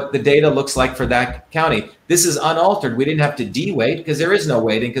what the data looks like for that county. This is unaltered. We didn't have to de-weight because there is no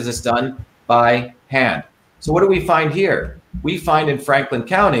weighting because it's done by hand. So what do we find here? We find in Franklin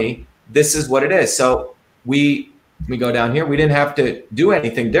County, this is what it is. So we go down here. We didn't have to do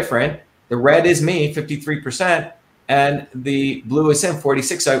anything different. The red is me, 53%, and the blue is him,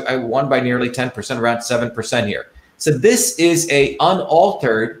 46. I won by nearly 10%, around 7% here. So this is a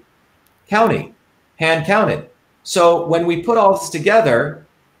unaltered county, hand counted. So when we put all this together,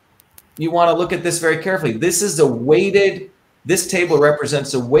 you want to look at this very carefully. This is a weighted, this table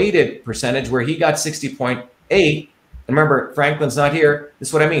represents a weighted percentage where he got 60.8. And remember, Franklin's not here. This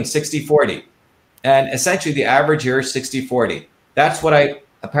is what I mean, 60-40. And essentially the average here is 60-40. That's what I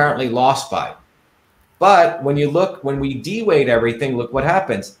apparently lost by. But when you look, when we de-weight everything, look what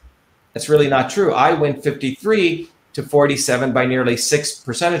happens. That's really not true. I win 53 to 47 by nearly 6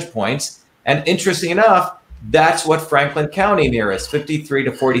 percentage points. And interesting enough, that's what Franklin County near us, 53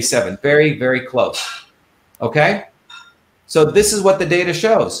 to 47. Very, very close. Okay? So this is what the data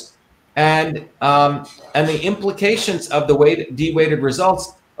shows. And the implications of the de-weighted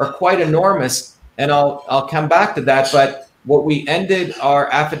results are quite enormous. And I'll come back to that. But what we ended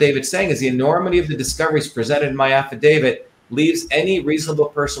our affidavit saying is the enormity of the discoveries presented in my affidavit leaves any reasonable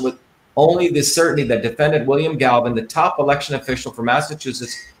person with only the certainty that defendant William Galvin, the top election official for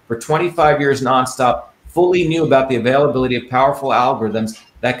Massachusetts for 25 years nonstop, fully knew about the availability of powerful algorithms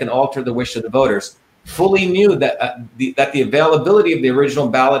that can alter the wish of the voters, fully knew that the availability of the original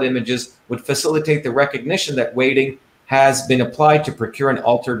ballot images would facilitate the recognition that weighting has been applied to procure an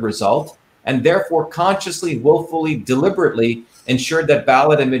altered result, and therefore consciously, willfully, deliberately ensured that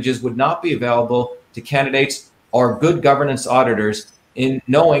ballot images would not be available to candidates or good governance auditors in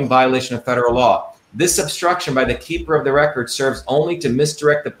knowing violation of federal law. This obstruction by the keeper of the record serves only to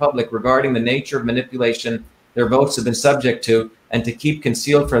misdirect the public regarding the nature of manipulation their votes have been subject to, and to keep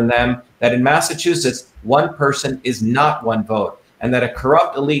concealed from them that in Massachusetts, one person is not one vote, and that a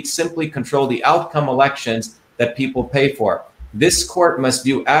corrupt elite simply control the outcome elections that people pay for. This court must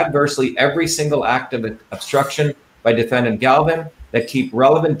view adversely every single act of obstruction by defendant Galvin that keep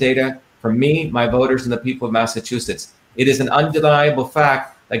relevant data from me, my voters, and the people of Massachusetts. It is an undeniable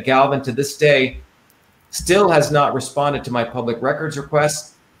fact that Galvin to this day still has not responded to my public records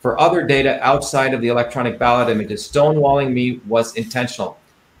requests for other data outside of the electronic ballot images. Stonewalling me was intentional.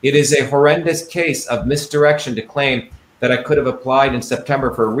 It is a horrendous case of misdirection to claim that I could have applied in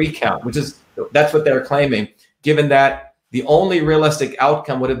September for a recount, that's what they're claiming, given that the only realistic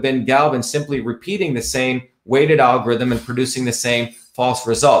outcome would have been Galvin simply repeating the same weighted algorithm and producing the same false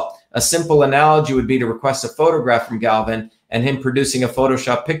result. A simple analogy would be to request a photograph from Galvin and him producing a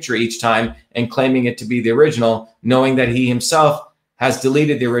Photoshop picture each time and claiming it to be the original, knowing that he himself has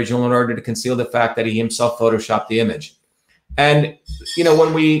deleted the original in order to conceal the fact that he himself Photoshopped the image. And,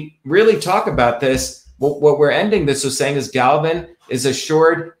 when we really talk about this, what we're ending this with saying is Galvin is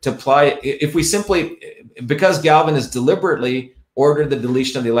assured to apply, because Galvin has deliberately ordered the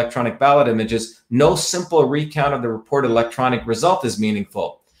deletion of the electronic ballot images, no simple recount of the reported electronic result is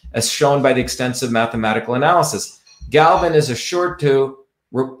meaningful, as shown by the extensive mathematical analysis. Galvin is assured to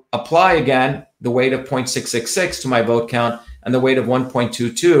apply again the weight of 0.666 to my vote count and the weight of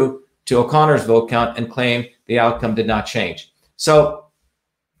 1.22 to O'Connor's vote count and claim the outcome did not change. So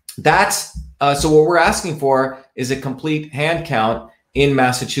that's so what we're asking for is a complete hand count in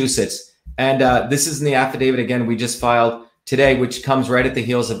Massachusetts. And this is in the affidavit, again, we just filed today, which comes right at the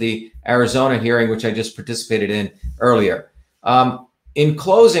heels of the Arizona hearing, which I just participated in earlier. In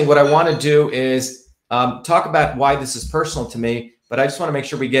closing, what I want to do is talk about why this is personal to me, but I just want to make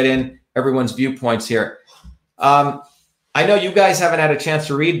sure we get in everyone's viewpoints here. I know you guys haven't had a chance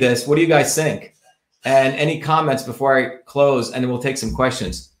to read this. What do you guys think? And any comments before I close, and then we'll take some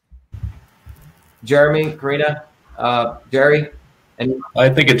questions. Jeremy, Karina, Jerry? I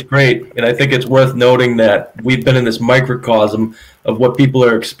think it's great, and I think it's worth noting that we've been in this microcosm of what people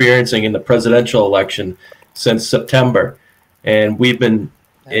are experiencing in the presidential election since September. And we've been,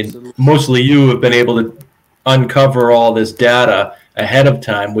 and mostly you have been able to uncover all this data ahead of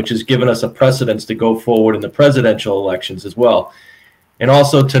time, which has given us a precedence to go forward in the presidential elections as well. And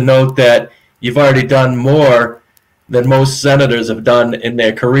also to note that you've already done more than most senators have done in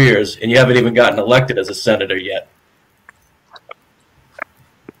their careers, and you haven't even gotten elected as a senator yet.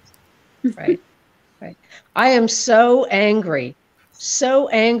 Right. I am so angry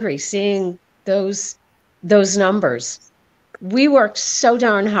seeing those numbers. We worked so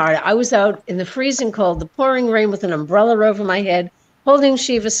darn hard. I was out in the freezing cold, the pouring rain with an umbrella over my head, holding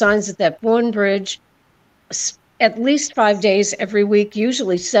Shiva signs at that Bourne Bridge at least 5 days every week,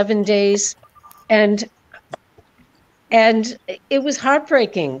 usually 7 days. And it was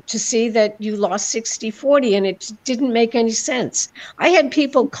heartbreaking to see that you lost 60-40, and it didn't make any sense. I had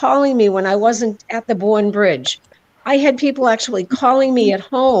people calling me when I wasn't at the Bourne Bridge. I had people actually calling me at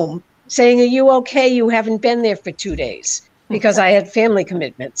home saying, "Are you okay? You haven't been there for 2 days," because I had family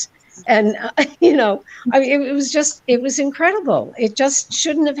commitments. And, it was incredible. It just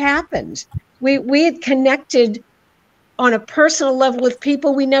shouldn't have happened. We had connected on a personal level with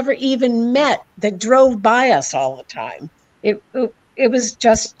people we never even met that drove by us all the time. It was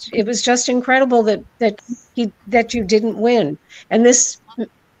just incredible that you didn't win. And this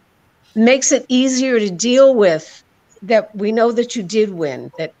makes it easier to deal with, that we know that you did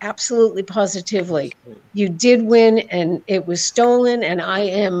win, that absolutely positively you did win, and it was stolen. And I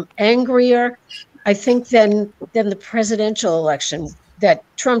am angrier, I think, than the presidential election, that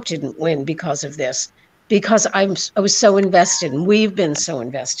Trump didn't win because of this. because I was so invested, and we've been so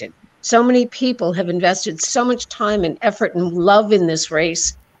invested. So many people have invested so much time and effort and love in this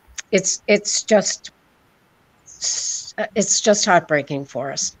race. It's just heartbreaking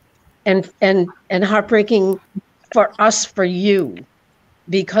for us, and heartbreaking for us, for you,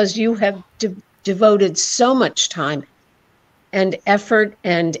 because you have devoted so much time and effort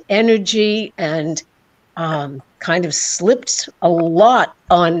and energy, and kind of slipped a lot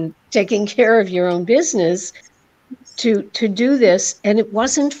on taking care of your own business to do this. And it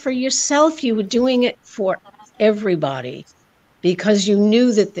wasn't for yourself. You were doing it for everybody, because you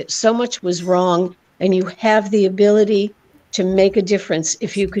knew that so much was wrong, and you have the ability to make a difference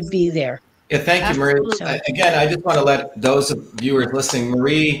if you could be there. Yeah, thank you, Marie. Again, I just want to let those viewers listening,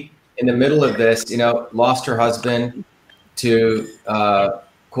 Marie, in the middle of this, lost her husband to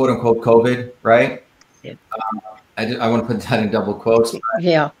quote unquote COVID, right? Yeah. I want to put that in double quotes.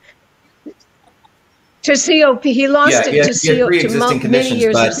 Yeah. To COP, he lost it to many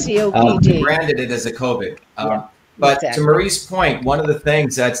years of COPD. Branded it as a COVID. But exactly. To Marie's point, one of the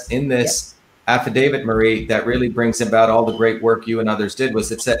things that's in this affidavit, Marie, that really brings about all the great work you and others did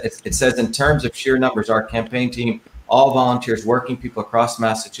was it says in terms of sheer numbers, our campaign team, all volunteers, working people across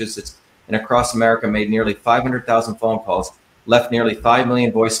Massachusetts and across America, made nearly 500,000 phone calls, left nearly 5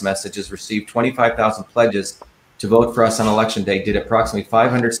 million voice messages, received 25,000 pledges to vote for us on election day, did approximately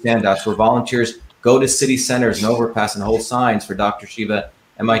 500 stand-ups where volunteers go to city centers and overpass and hold signs for Dr. Shiva,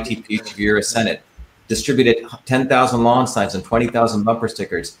 MIT PhD Vieira Senate, distributed 10,000 lawn signs and 20,000 bumper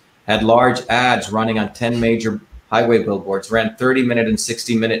stickers, had large ads running on 10 major highway billboards, ran 30-minute and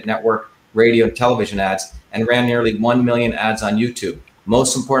 60-minute network radio and television ads, and ran nearly 1 million ads on YouTube.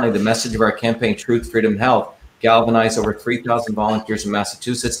 Most importantly, the message of our campaign, Truth, Freedom, Health, galvanized over 3,000 volunteers in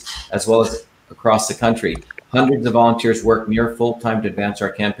Massachusetts, as well as across the country. Hundreds of volunteers worked near full-time to advance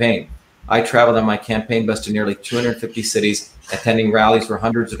our campaign. I traveled on my campaign bus to nearly 250 cities, attending rallies where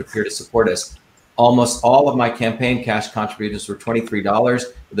hundreds would appear to support us. Almost all of my campaign cash contributions were $23,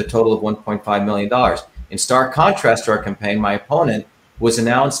 with a total of $1.5 million. In stark contrast to our campaign, my opponent was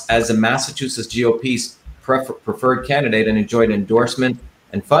announced as the Massachusetts GOP's preferred candidate and enjoyed endorsement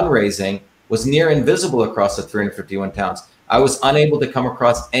and fundraising, was near invisible across the 351 towns. I was unable to come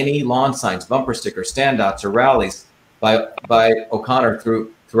across any lawn signs, bumper stickers, standouts, or rallies by O'Connor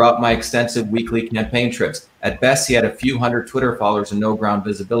throughout my extensive weekly campaign trips. At best, he had a few hundred Twitter followers and no ground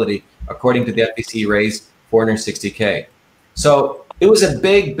visibility. According to the FEC, he raised $460K. So it was a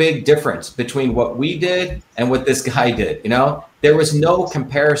big, big difference between what we did and what this guy did. There was no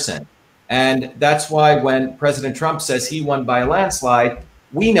comparison. And that's why when President Trump says he won by a landslide,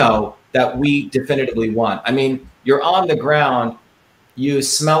 we know that we definitively won. I mean, you're on the ground, you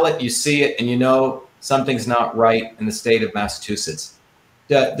smell it, you see it, and you know something's not right in the state of Massachusetts.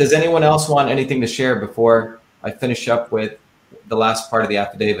 Does anyone else want anything to share before I finish up with the last part of the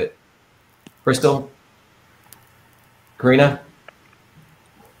affidavit? Crystal? Karina?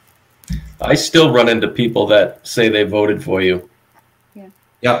 I still run into people that say they voted for you. Yeah.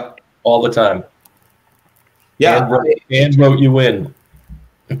 Yep. All the time. Yeah. And wrote you in.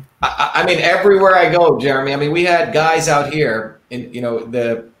 I mean, everywhere I go, Jeremy, I mean, we had guys out here in,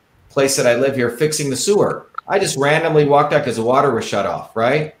 the place that I live here fixing the sewer. I just randomly walked out because the water was shut off,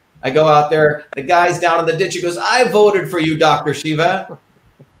 right? I go out there, the guy's down in the ditch, he goes, I voted for you, Dr. Shiva.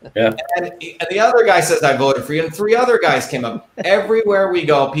 Yeah. And the other guy says, I voted for you. And 3 other guys came up. Everywhere we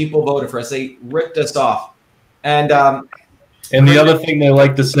go, people voted for us. They ripped us off. And the other thing they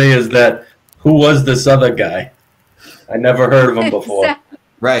like to say is that, who was this other guy? I never heard of him before.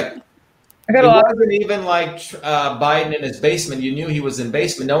 Right. It wasn't even like Biden in his basement. You knew he was in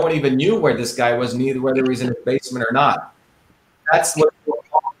basement. No one even knew where this guy was, neither whether he was in his basement or not. That's what we're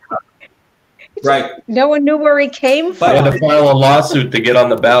talking about. Right. No one knew where he came from. He had to file a lawsuit to get on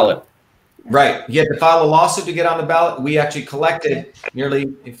the ballot. Right. He had to file a lawsuit to get on the ballot. We actually collected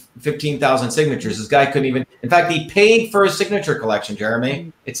nearly 15,000 signatures. This guy couldn't even, in fact, he paid for his signature collection,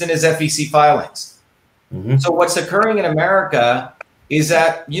 Jeremy. It's in his FEC filings. Mm-hmm. So what's occurring in America is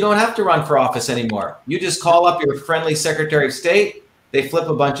that you don't have to run for office anymore. You just call up your friendly Secretary of State, they flip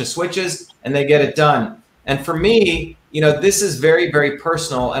a bunch of switches, and they get it done. And for me, this is very, very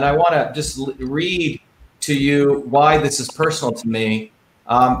personal, and I want to just read to you why this is personal to me,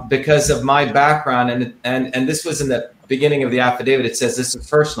 because of my background, and this was in the beginning of the affidavit. It says, this is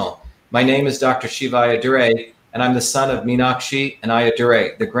personal. My name is Dr. Shiva Ayyadurai, and I'm the son of Meenakshi and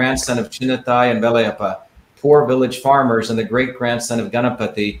Ayyadurai, the grandson of Chinnathai and Velayappa, poor village farmers, and the great-grandson of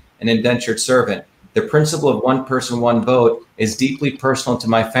Ganapati, an indentured servant. The principle of one person, one vote is deeply personal to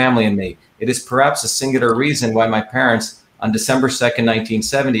my family and me. It is perhaps a singular reason why my parents, on December 2nd,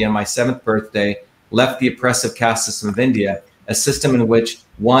 1970, on my 7th birthday, left the oppressive caste system of India, a system in which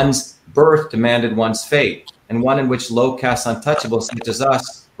one's birth demanded one's fate, and one in which low caste untouchables such as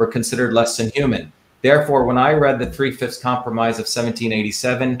us were considered less than human. Therefore, when I read the 3/5 Compromise of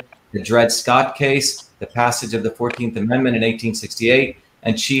 1787, the Dred Scott case, the passage of the 14th Amendment in 1868,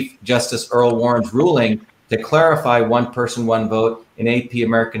 and Chief Justice Earl Warren's ruling to clarify one person, one vote in AP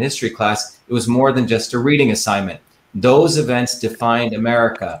American History class, it was more than just a reading assignment. Those events defined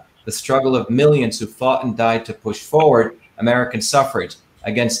America, the struggle of millions who fought and died to push forward American suffrage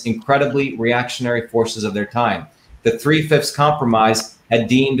against incredibly reactionary forces of their time. The 3/5 Compromise had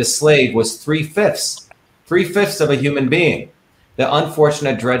deemed a slave was 3/5 of a human being. The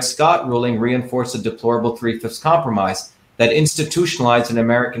unfortunate Dred Scott ruling reinforced the deplorable 3/5 Compromise that institutionalized an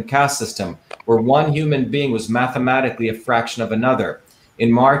American caste system where one human being was mathematically a fraction of another.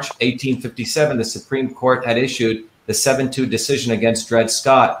 In March 1857, the Supreme Court had issued the 7-2 decision against Dred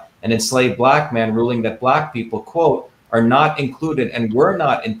Scott, an enslaved black man, ruling that black people, quote, are not included and were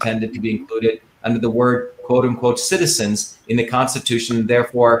not intended to be included under the word, quote unquote, citizens in the Constitution, and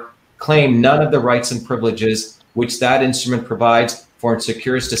therefore claim none of the rights and privileges which that instrument provides for and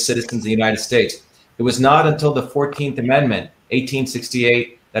secures to citizens of the United States. It was not until the 14th Amendment,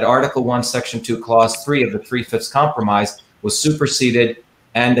 1868, that Article 1, Section 2, Clause 3 of the 3/5 Compromise was superseded,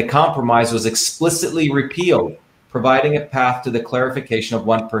 and the compromise was explicitly repealed, providing a path to the clarification of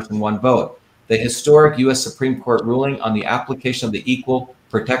one person, one vote. The historic U.S. Supreme Court ruling on the application of the Equal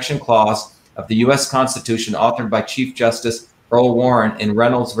Protection Clause of the U.S. Constitution, authored by Chief Justice Earl Warren in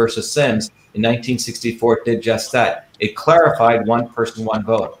Reynolds versus Sims in 1964, did just that. It clarified one person, one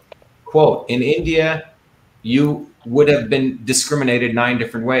vote. Quote, in India, you would have been discriminated 9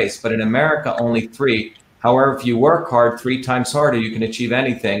 different ways, but in America, only 3. However, if you work hard 3 times harder, you can achieve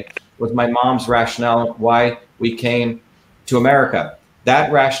anything, was my mom's rationale why we came to America.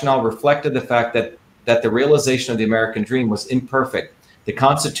 That rationale reflected the fact that the realization of the American dream was imperfect. The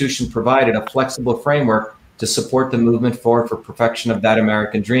Constitution provided a flexible framework to support the movement forward for perfection of that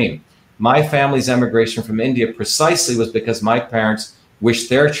American dream. My family's emigration from India precisely was because my parents wished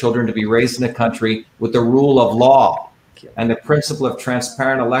their children to be raised in a country with the rule of law and the principle of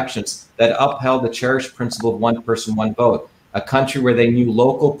transparent elections that upheld the cherished principle of one person, one vote, a country where they knew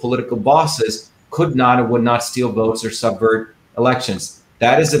local political bosses could not and would not steal votes or subvert elections.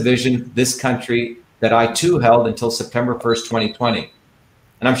 That is a vision, this country, that I too held until September 1st, 2020.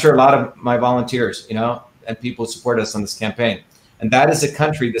 And I'm sure a lot of my volunteers, and people who support us on this campaign. And that is a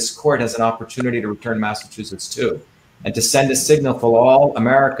country this court has an opportunity to return Massachusetts to. And to send a signal for all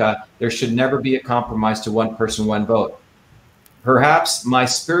America, there should never be a compromise to one person, one vote. Perhaps my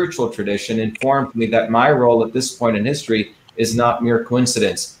spiritual tradition informed me that my role at this point in history is not mere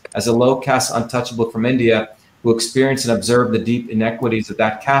coincidence. As a low caste untouchable from India, who experienced and observed the deep inequities of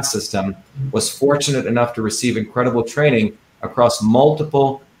that caste system, was fortunate enough to receive incredible training across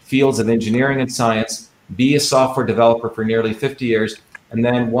multiple fields of engineering and science, be a software developer for nearly 50 years, and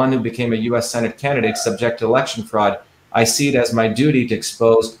then one who became a U.S. Senate candidate subject to election fraud. I see it as my duty to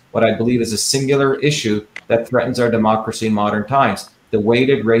expose what I believe is a singular issue that threatens our democracy in modern times, the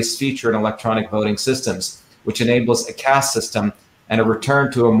weighted race feature in electronic voting systems, which enables a caste system and a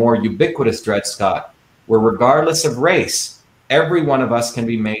return to a more ubiquitous Dred Scott, where regardless of race, every one of us can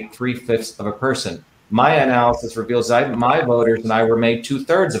be made 3/5 of a person. My analysis reveals that my voters and I were made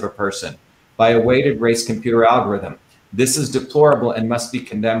 2/3 of a person by a weighted race computer algorithm. This is deplorable and must be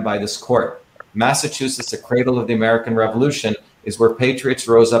condemned by this court. Massachusetts, the cradle of the American Revolution, is where patriots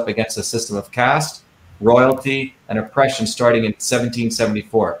rose up against a system of caste, royalty, and oppression starting in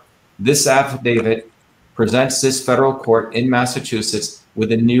 1774. This affidavit presents this federal court in Massachusetts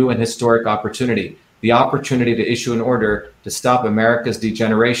with a new and historic opportunity, the opportunity to issue an order to stop America's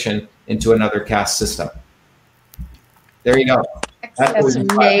degeneration into another caste system. There you go. That's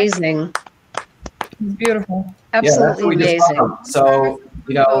amazing. Beautiful. Absolutely amazing. So,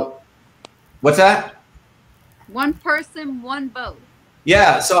 what's that? One person, one vote.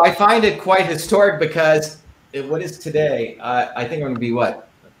 Yeah, so I find it quite historic because what is today? I think I'm going to be what?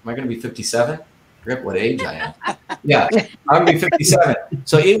 Am I going to be 57? I forget what age I am. Yeah, I'm going to be 57.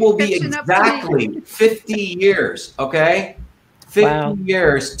 So it will be exactly 50 years, okay? 50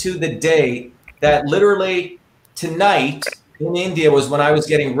 years to the day that literally tonight in India was when I was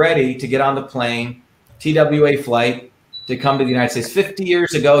getting ready to get on the plane, TWA flight, to come to the United States. 50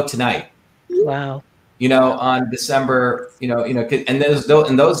 years ago tonight. Wow. On December, and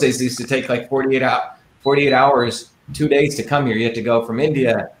in those days, it used to take like 48 hours, 2 days to come here. You had to go from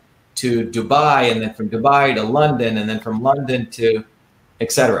India to Dubai, and then from Dubai to London, and then from London to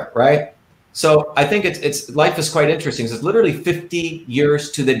et cetera, right? So I think it's life is quite interesting. So it's literally 50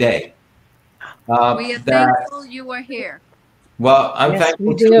 years to the day We are thankful you were here. Well, I'm Yes, thankful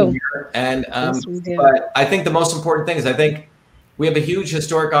we to do. be here, and Yes, we do. but I think the most important thing is I think we have a huge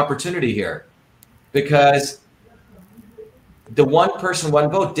historic opportunity here, because the one person, one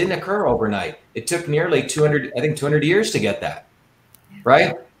vote didn't occur overnight. It took nearly 200 years to get that,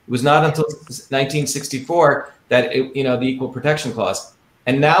 right? It was not until 1964 that the Equal Protection Clause.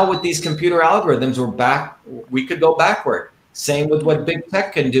 And now with these computer algorithms, we could go backward. Same with what big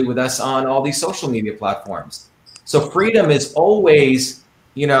tech can do with us on all these social media platforms. So freedom is always,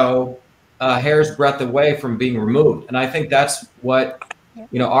 a hair's breadth away from being removed. And I think that's what,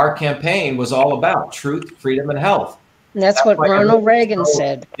 our campaign was all about: truth, freedom, and health. And that's what Ronald Reagan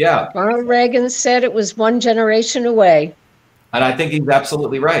said. Yeah. Ronald Reagan said it was one generation away. And I think he's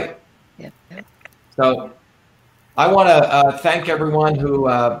absolutely right. Yeah. So I want to thank everyone who,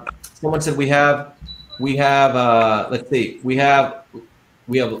 someone said we have, let's see, we have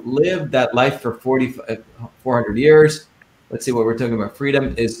lived that life for 400 years. Let's see what we're talking about.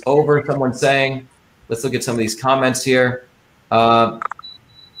 Freedom is over. Someone saying, let's look at some of these comments here. I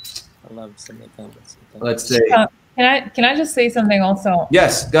love some of the comments. Let's see. Can I just say something also?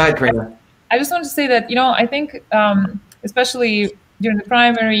 Yes, go ahead, Karina. I just want to say that, I think, especially during the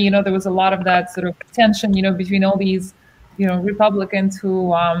primary, there was a lot of that sort of tension, between all these, Republicans who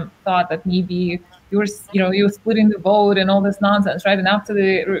thought that maybe you were splitting the vote and all this nonsense, right? And after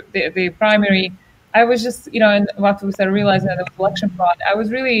the primary, I was just, and after we started realizing that the election fraud, I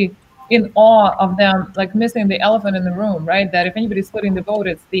was really in awe of them, like missing the elephant in the room, right? That if anybody's splitting the vote,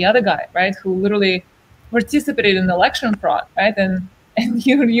 it's the other guy, right? Who literally participated in the election fraud, right? And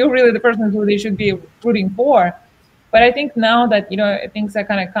you're really the person who they should be rooting for. But I think now that, things are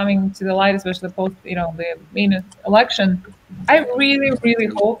kind of coming to the light, especially post, the main election, I really, really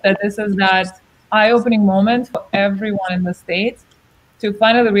hope that this is that eye-opening moment for everyone in the state to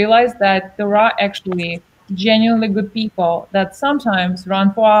finally realize that there are actually genuinely good people that sometimes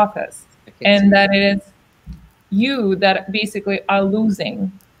run for office, and that it is you that basically are losing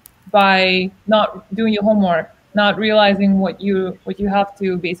by not doing your homework, not realizing what you have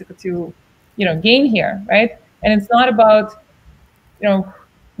to basically to gain here, right? And it's not about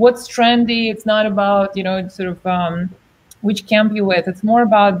what's trendy. It's not about sort of which camp you're with. It's more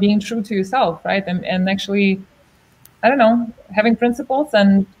about being true to yourself, right? And actually, I don't know, having principles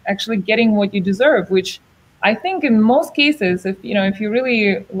and actually getting what you deserve, which I think in most cases, if you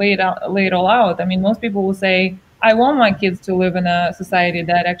really lay it all out, I mean, most people will say, I want my kids to live in a society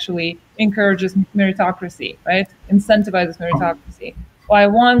that actually encourages meritocracy, right? Incentivizes meritocracy. Or I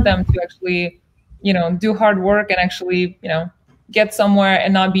want them to actually, do hard work and actually, get somewhere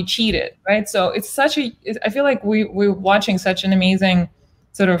and not be cheated, right? So it's I feel like we're watching such an amazing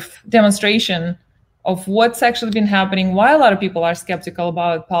sort of demonstration of what's actually been happening, why a lot of people are skeptical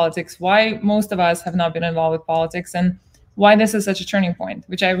about politics, why most of us have not been involved with politics, and why this is such a turning point,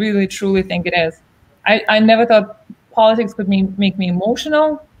 which I really, truly think it is. I never thought politics could make me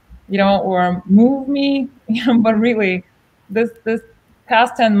emotional, or move me, but really, this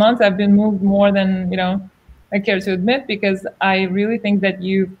past 10 months, I've been moved more than, I care to admit, because I really think that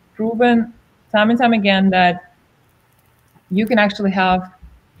you've proven time and time again that you can actually have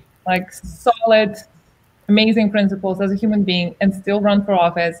like solid, amazing principles as a human being and still run for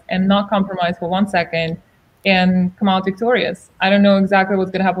office and not compromise for 1 second and come out victorious. I don't know exactly what's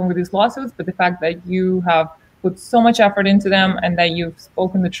going to happen with these lawsuits, but the fact that you have put so much effort into them and that you've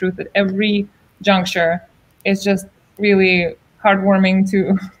spoken the truth at every juncture is just really heartwarming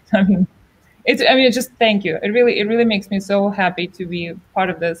to, it's just thank you. It really makes me so happy to be part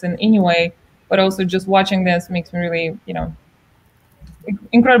of this in any way, but also just watching this makes me really,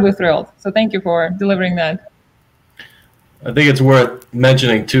 incredibly thrilled. So thank you for delivering that. I think it's worth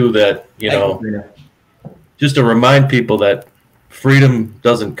mentioning too that, just to remind people that freedom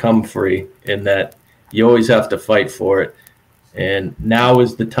doesn't come free and that you always have to fight for it. And now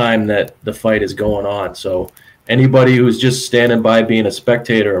is the time that the fight is going on. So anybody who's just standing by being a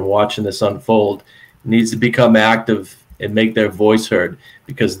spectator and watching this unfold needs to become active and make their voice heard,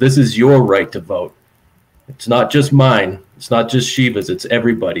 because this is your right to vote. It's not just mine. It's not just Shiva's. It's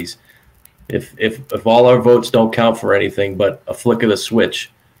everybody's. If all our votes don't count for anything but a flick of the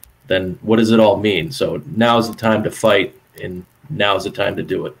switch, then what does it all mean? So now's the time to fight, and now's the time to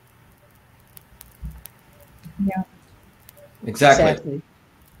do it. Yeah. Exactly.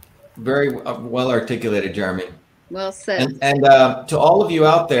 Very well articulated, Jeremy. Well said. And to all of you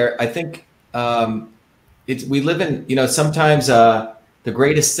out there, I think we live in, sometimes the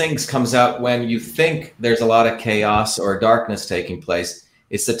greatest things comes out when you think there's a lot of chaos or darkness taking place.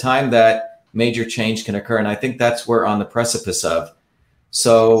 It's the time that major change can occur. And I think that's we're on the precipice of.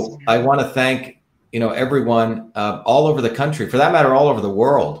 So I want to thank, everyone all over the country, for that matter, all over the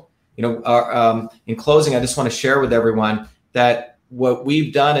world. In closing, I just want to share with everyone that what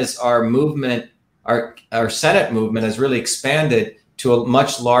we've done is our movement, our Senate movement has really expanded to a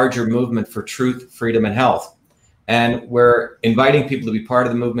much larger movement for truth, freedom, and health. And we're inviting people to be part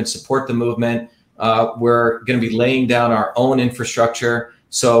of the movement, support the movement. We're going to be laying down our own infrastructure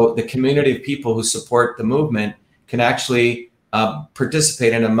so the community of people who support the movement can actually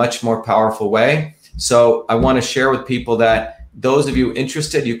participate in a much more powerful way. So I want to share with people that those of you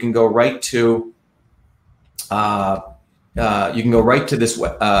interested, you can go right to this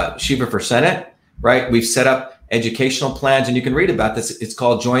Shiva for Senate, right? We've set up educational plans, and you can read about this. It's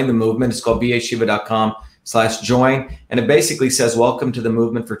called Join the Movement. It's called vashiva.com/join. And it basically says, welcome to the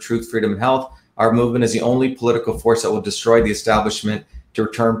movement for truth, freedom, and health. Our movement is the only political force that will destroy the establishment to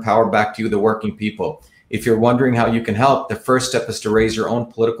return power back to you, the working people. If you're wondering how you can help, the first step is to raise your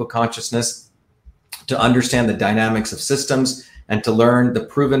own political consciousness, to understand the dynamics of systems, and to learn the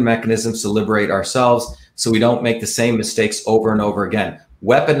proven mechanisms to liberate ourselves so we don't make the same mistakes over and over again.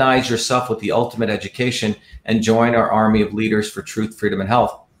 Weaponize yourself with the ultimate education and join our army of leaders for truth, freedom, and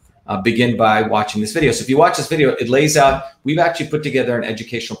health. Begin by watching this video. So if you watch this video, it lays out, we've actually put together an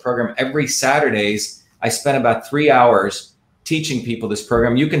educational program. Every Saturdays, I spend about 3 hours teaching people this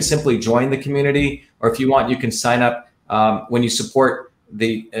program. You can simply join the community, or if you want, you can sign up when you support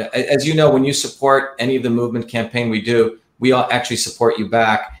as you know, when you support any of the movement campaign we do, we all actually support you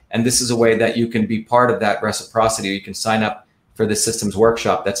back. And this is a way that you can be part of that reciprocity. You can sign up for the systems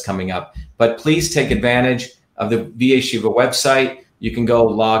workshop that's coming up. But please take advantage of the VA Shiva website. You can go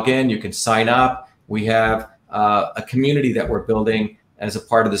log in, you can sign up. We have a community that we're building as a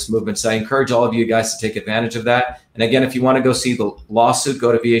part of this movement. So I encourage all of you guys to take advantage of that. And again, if you want to go see the lawsuit,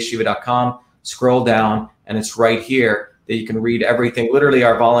 go to vashiva.com, scroll down, and it's right here that you can read everything. Literally,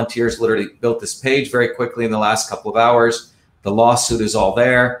 our volunteers literally built this page very quickly in the last couple of hours. The lawsuit is all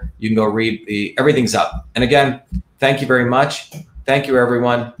there. You can go read everything's up. And again, thank you very much. Thank you,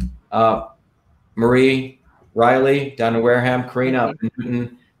 everyone. Marie, Riley down in Wareham, Karina up in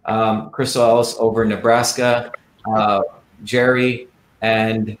Newton, Crystal Ellis over in Nebraska, Jerry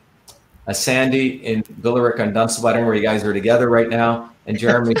and Sandy in Billerica and Dunstable. I don't know where you guys are together right now, and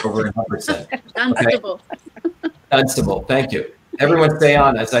Jeremy over in Hubbardston. Dunstable. Okay. Dunstable. Thank you. Everyone stay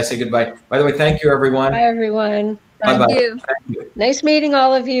on as I say goodbye. By the way, thank you, everyone. Bye, everyone. Bye-bye. Thank you. Thank you. Nice meeting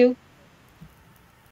all of you.